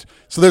plot.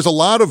 So there's a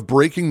lot of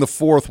breaking the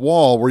fourth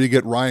wall where you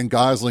get Ryan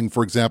Gosling,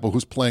 for example,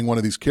 who's playing one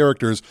of these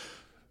characters,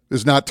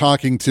 is not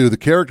talking to the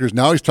characters.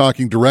 Now he's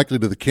talking directly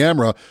to the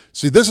camera.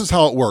 See, this is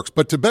how it works.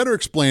 But to better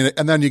explain it,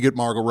 and then you get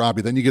Margot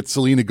Robbie, then you get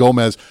Selena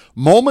Gomez,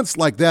 moments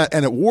like that,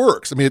 and it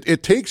works. I mean,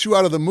 it takes you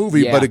out of the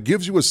movie, but it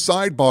gives you a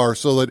sidebar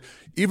so that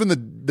even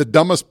the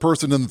dumbest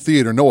person in the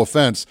theater, no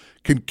offense,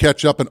 can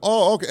catch up and,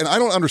 oh, okay. And I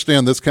don't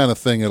understand this kind of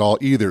thing at all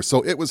either.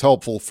 So it was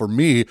helpful for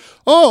me.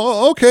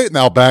 Oh, okay.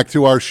 Now back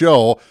to our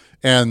show,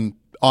 and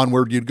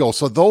onward you'd go.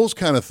 So those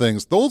kind of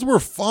things, those were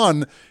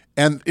fun.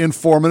 and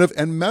informative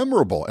and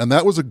memorable. And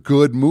that was a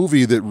good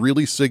movie that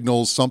really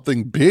signals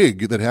something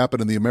big that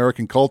happened in the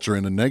American culture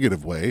in a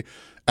negative way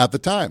at the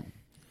time.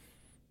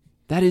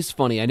 That is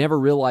funny. I never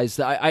realized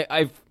that.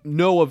 I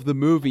know of the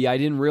movie. I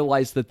didn't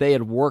realize that they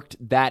had worked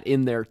that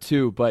in there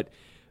too. But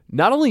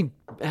not only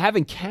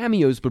having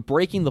cameos, but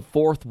breaking the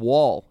fourth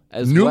wall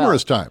as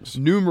Numerous well. times.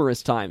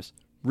 Numerous times.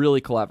 Really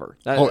clever.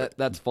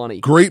 That's funny.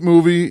 Great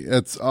movie.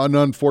 It's an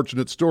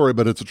unfortunate story,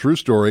 but it's a true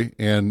story.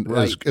 And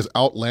Right. as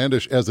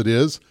outlandish as it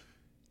is,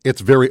 it's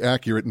very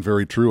accurate and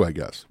very true, I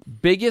guess.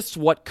 Biggest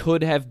what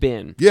could have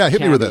been. Yeah, hit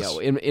me with cameo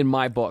this. in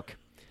my book.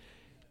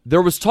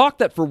 There was talk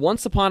that for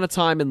Once Upon a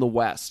Time in the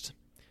West,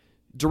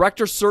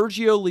 director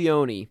Sergio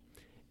Leone,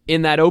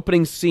 in that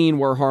opening scene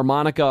where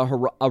harmonica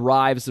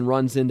arrives and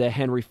runs into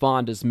Henry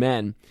Fonda's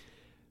men,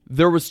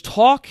 there was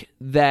talk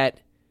that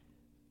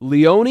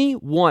Leone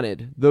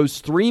wanted those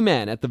three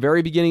men at the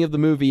very beginning of the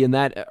movie in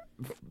that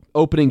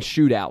opening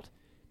shootout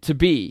to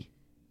be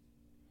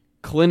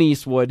Clint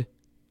Eastwood,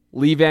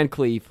 Lee Van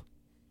Cleef,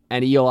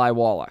 and Eli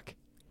Wallach.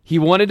 He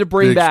wanted to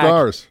bring Big back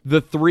stars.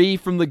 the three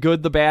from The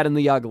Good, the Bad, and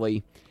the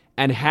Ugly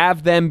and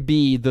have them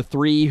be the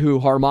three who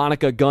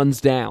harmonica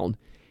guns down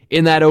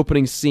in that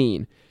opening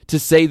scene to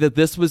say that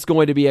this was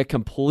going to be a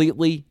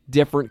completely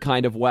different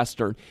kind of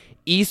Western.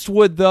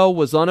 Eastwood, though,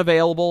 was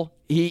unavailable.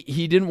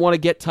 He didn't want to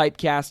get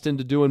typecast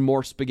into doing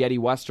more spaghetti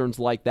Westerns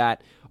like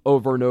that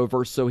over and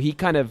over, so he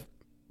kind of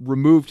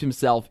removed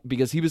himself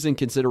because he was in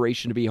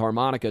consideration to be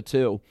harmonica,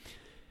 too.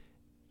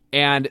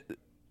 And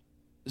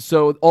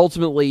so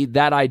ultimately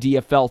that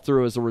idea fell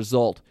through as a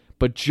result.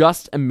 But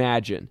just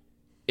imagine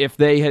if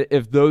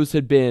those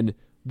had been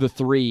the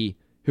three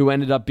who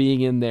ended up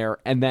being in there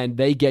and then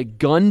they get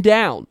gunned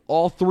down,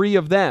 all three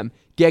of them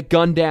get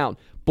gunned down.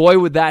 Boy,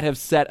 would that have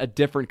set a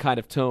different kind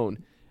of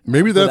tone.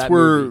 Maybe that's that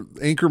where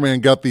movie.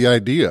 Anchorman got the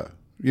idea.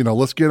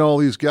 Let's get all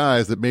these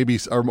guys that maybe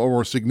are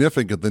more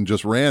significant than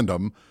just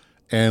random,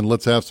 and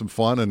let's have some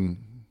fun and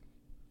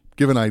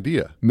give an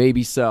idea.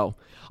 Maybe so.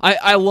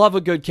 I love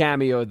a good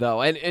cameo,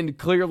 though, and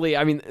clearly,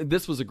 I mean,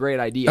 this was a great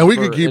idea. And we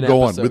for could keep an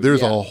going, episode. but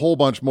there's Yeah. a whole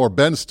bunch more.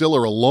 Ben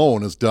Stiller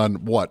alone has done,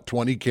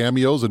 20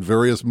 cameos in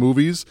various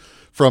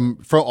from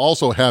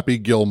also Happy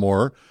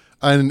Gilmore.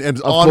 And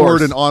onward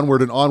course. and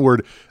onward and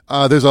onward.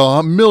 There's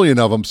a million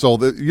of them.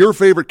 So your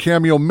favorite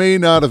cameo may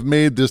not have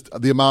made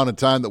the amount of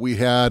time that we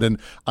had. And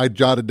I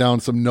jotted down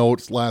some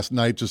notes last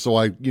night just so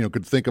I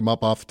could think them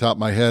up off the top of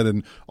my head,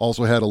 and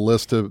also had a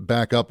list to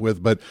back up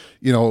with. But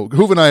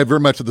Hoove and I are very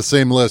much at the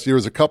same list. There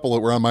was a couple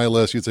that were on my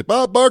list. You'd say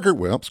Bob Barker.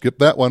 Well, skip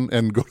that one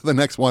and go to the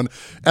next one.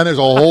 And there's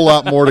a whole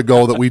lot more to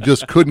go that we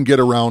just couldn't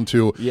get around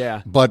to.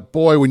 Yeah. But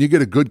boy, when you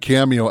get a good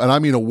cameo, and I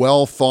mean a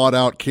well thought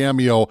out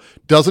cameo,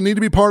 doesn't need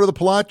to be part of the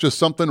plot. Just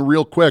something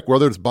real quick,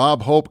 whether it's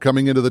Bob Hope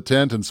coming into the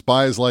tent and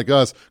spies like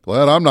us,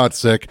 glad I'm not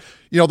sick.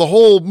 The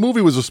whole movie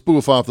was a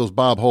spoof off those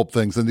Bob Hope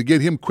things, and to get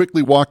him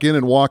quickly walk in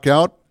and walk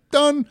out,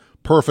 done,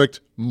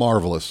 perfect,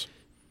 marvelous.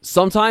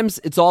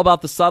 Sometimes it's all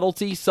about the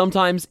subtlety.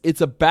 Sometimes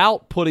it's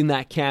about putting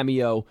that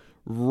cameo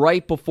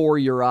right before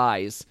your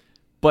eyes,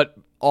 but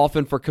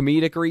often for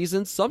comedic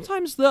reasons.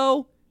 Sometimes,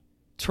 though,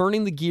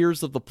 turning the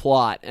gears of the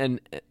plot, and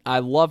I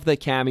love that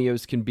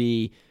cameos can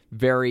be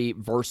very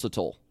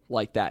versatile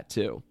like that,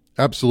 too.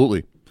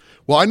 Absolutely.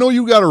 Well, I know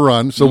you got to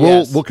run, so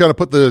Yes. we'll kind of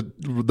put the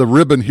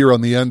ribbon here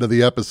on the end of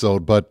the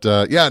episode. But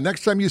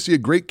next time you see a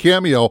great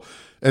cameo,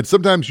 and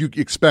sometimes you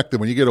expect them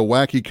when you get a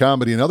wacky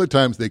comedy, and other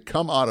times they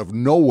come out of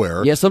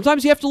nowhere. Yeah,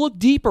 sometimes you have to look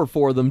deeper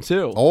for them,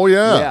 too. Oh,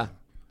 yeah. Yeah.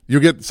 You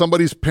get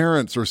somebody's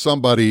parents or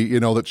somebody,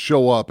 that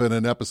show up in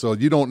an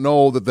episode. You don't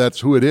know that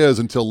that's who it is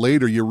until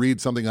later you read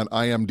something on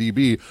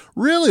IMDb.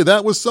 Really?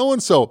 That was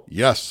so-and-so?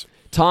 Yes.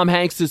 Tom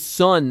Hanks'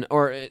 son,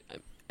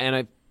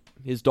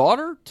 his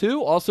daughter,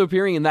 too, also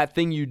appearing in That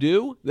Thing You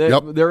Do.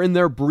 They're in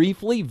there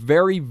briefly,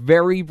 very,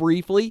 very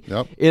briefly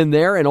in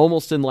there, and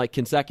almost in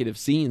consecutive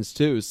scenes,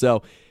 too.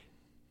 So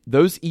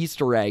those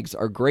Easter eggs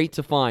are great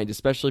to find,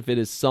 especially if it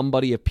is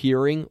somebody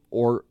appearing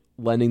or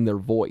lending their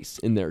voice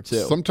in there,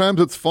 too.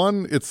 Sometimes it's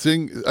fun. It's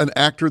seeing an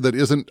actor that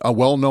isn't a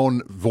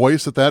well-known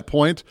voice at that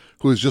point,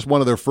 who is just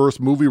one of their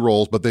first movie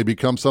roles, but they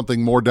become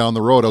something more down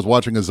the road. I was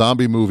watching a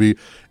zombie movie,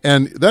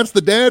 and that's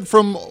the dad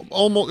from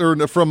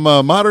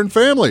Modern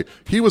Family.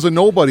 He was a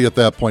nobody at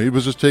that point. He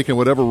was just taking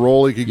whatever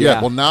role he could get.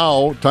 Yeah. Well,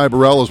 now Ty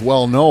Burrell is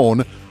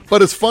well-known,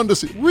 but it's fun to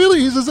see.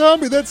 Really? He's a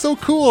zombie? That's so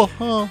cool.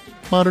 Huh?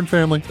 Modern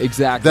Family.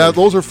 Exactly.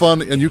 Those are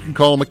fun, and you can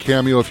call them a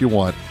cameo if you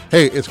want.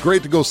 Hey, it's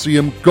great to go see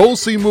them. Go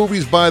see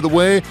movies, by the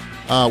way,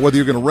 whether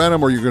you're going to rent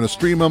them or you're going to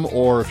stream them,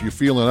 or if you're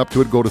feeling up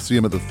to it, go to see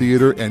them at the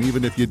theater. And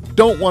even if you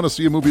don't want to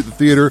see a movie at the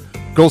theater,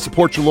 go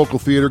support your local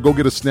theater. Go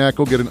get a snack.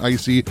 Go get an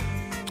icy.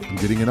 I'm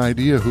getting an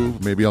idea, who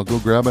maybe I'll go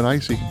grab an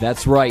icy.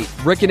 That's right.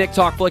 Rick and Nick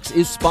Talk Flicks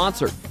is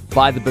sponsored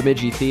by the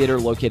Bemidji Theater,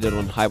 located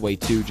on Highway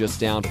 2, just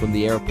down from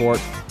the airport.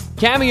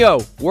 Cameo,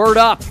 word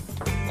up.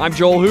 I'm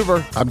Joel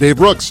Hoover. I'm Dave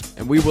Brooks.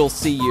 And we will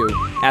see you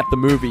at the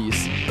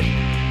movies.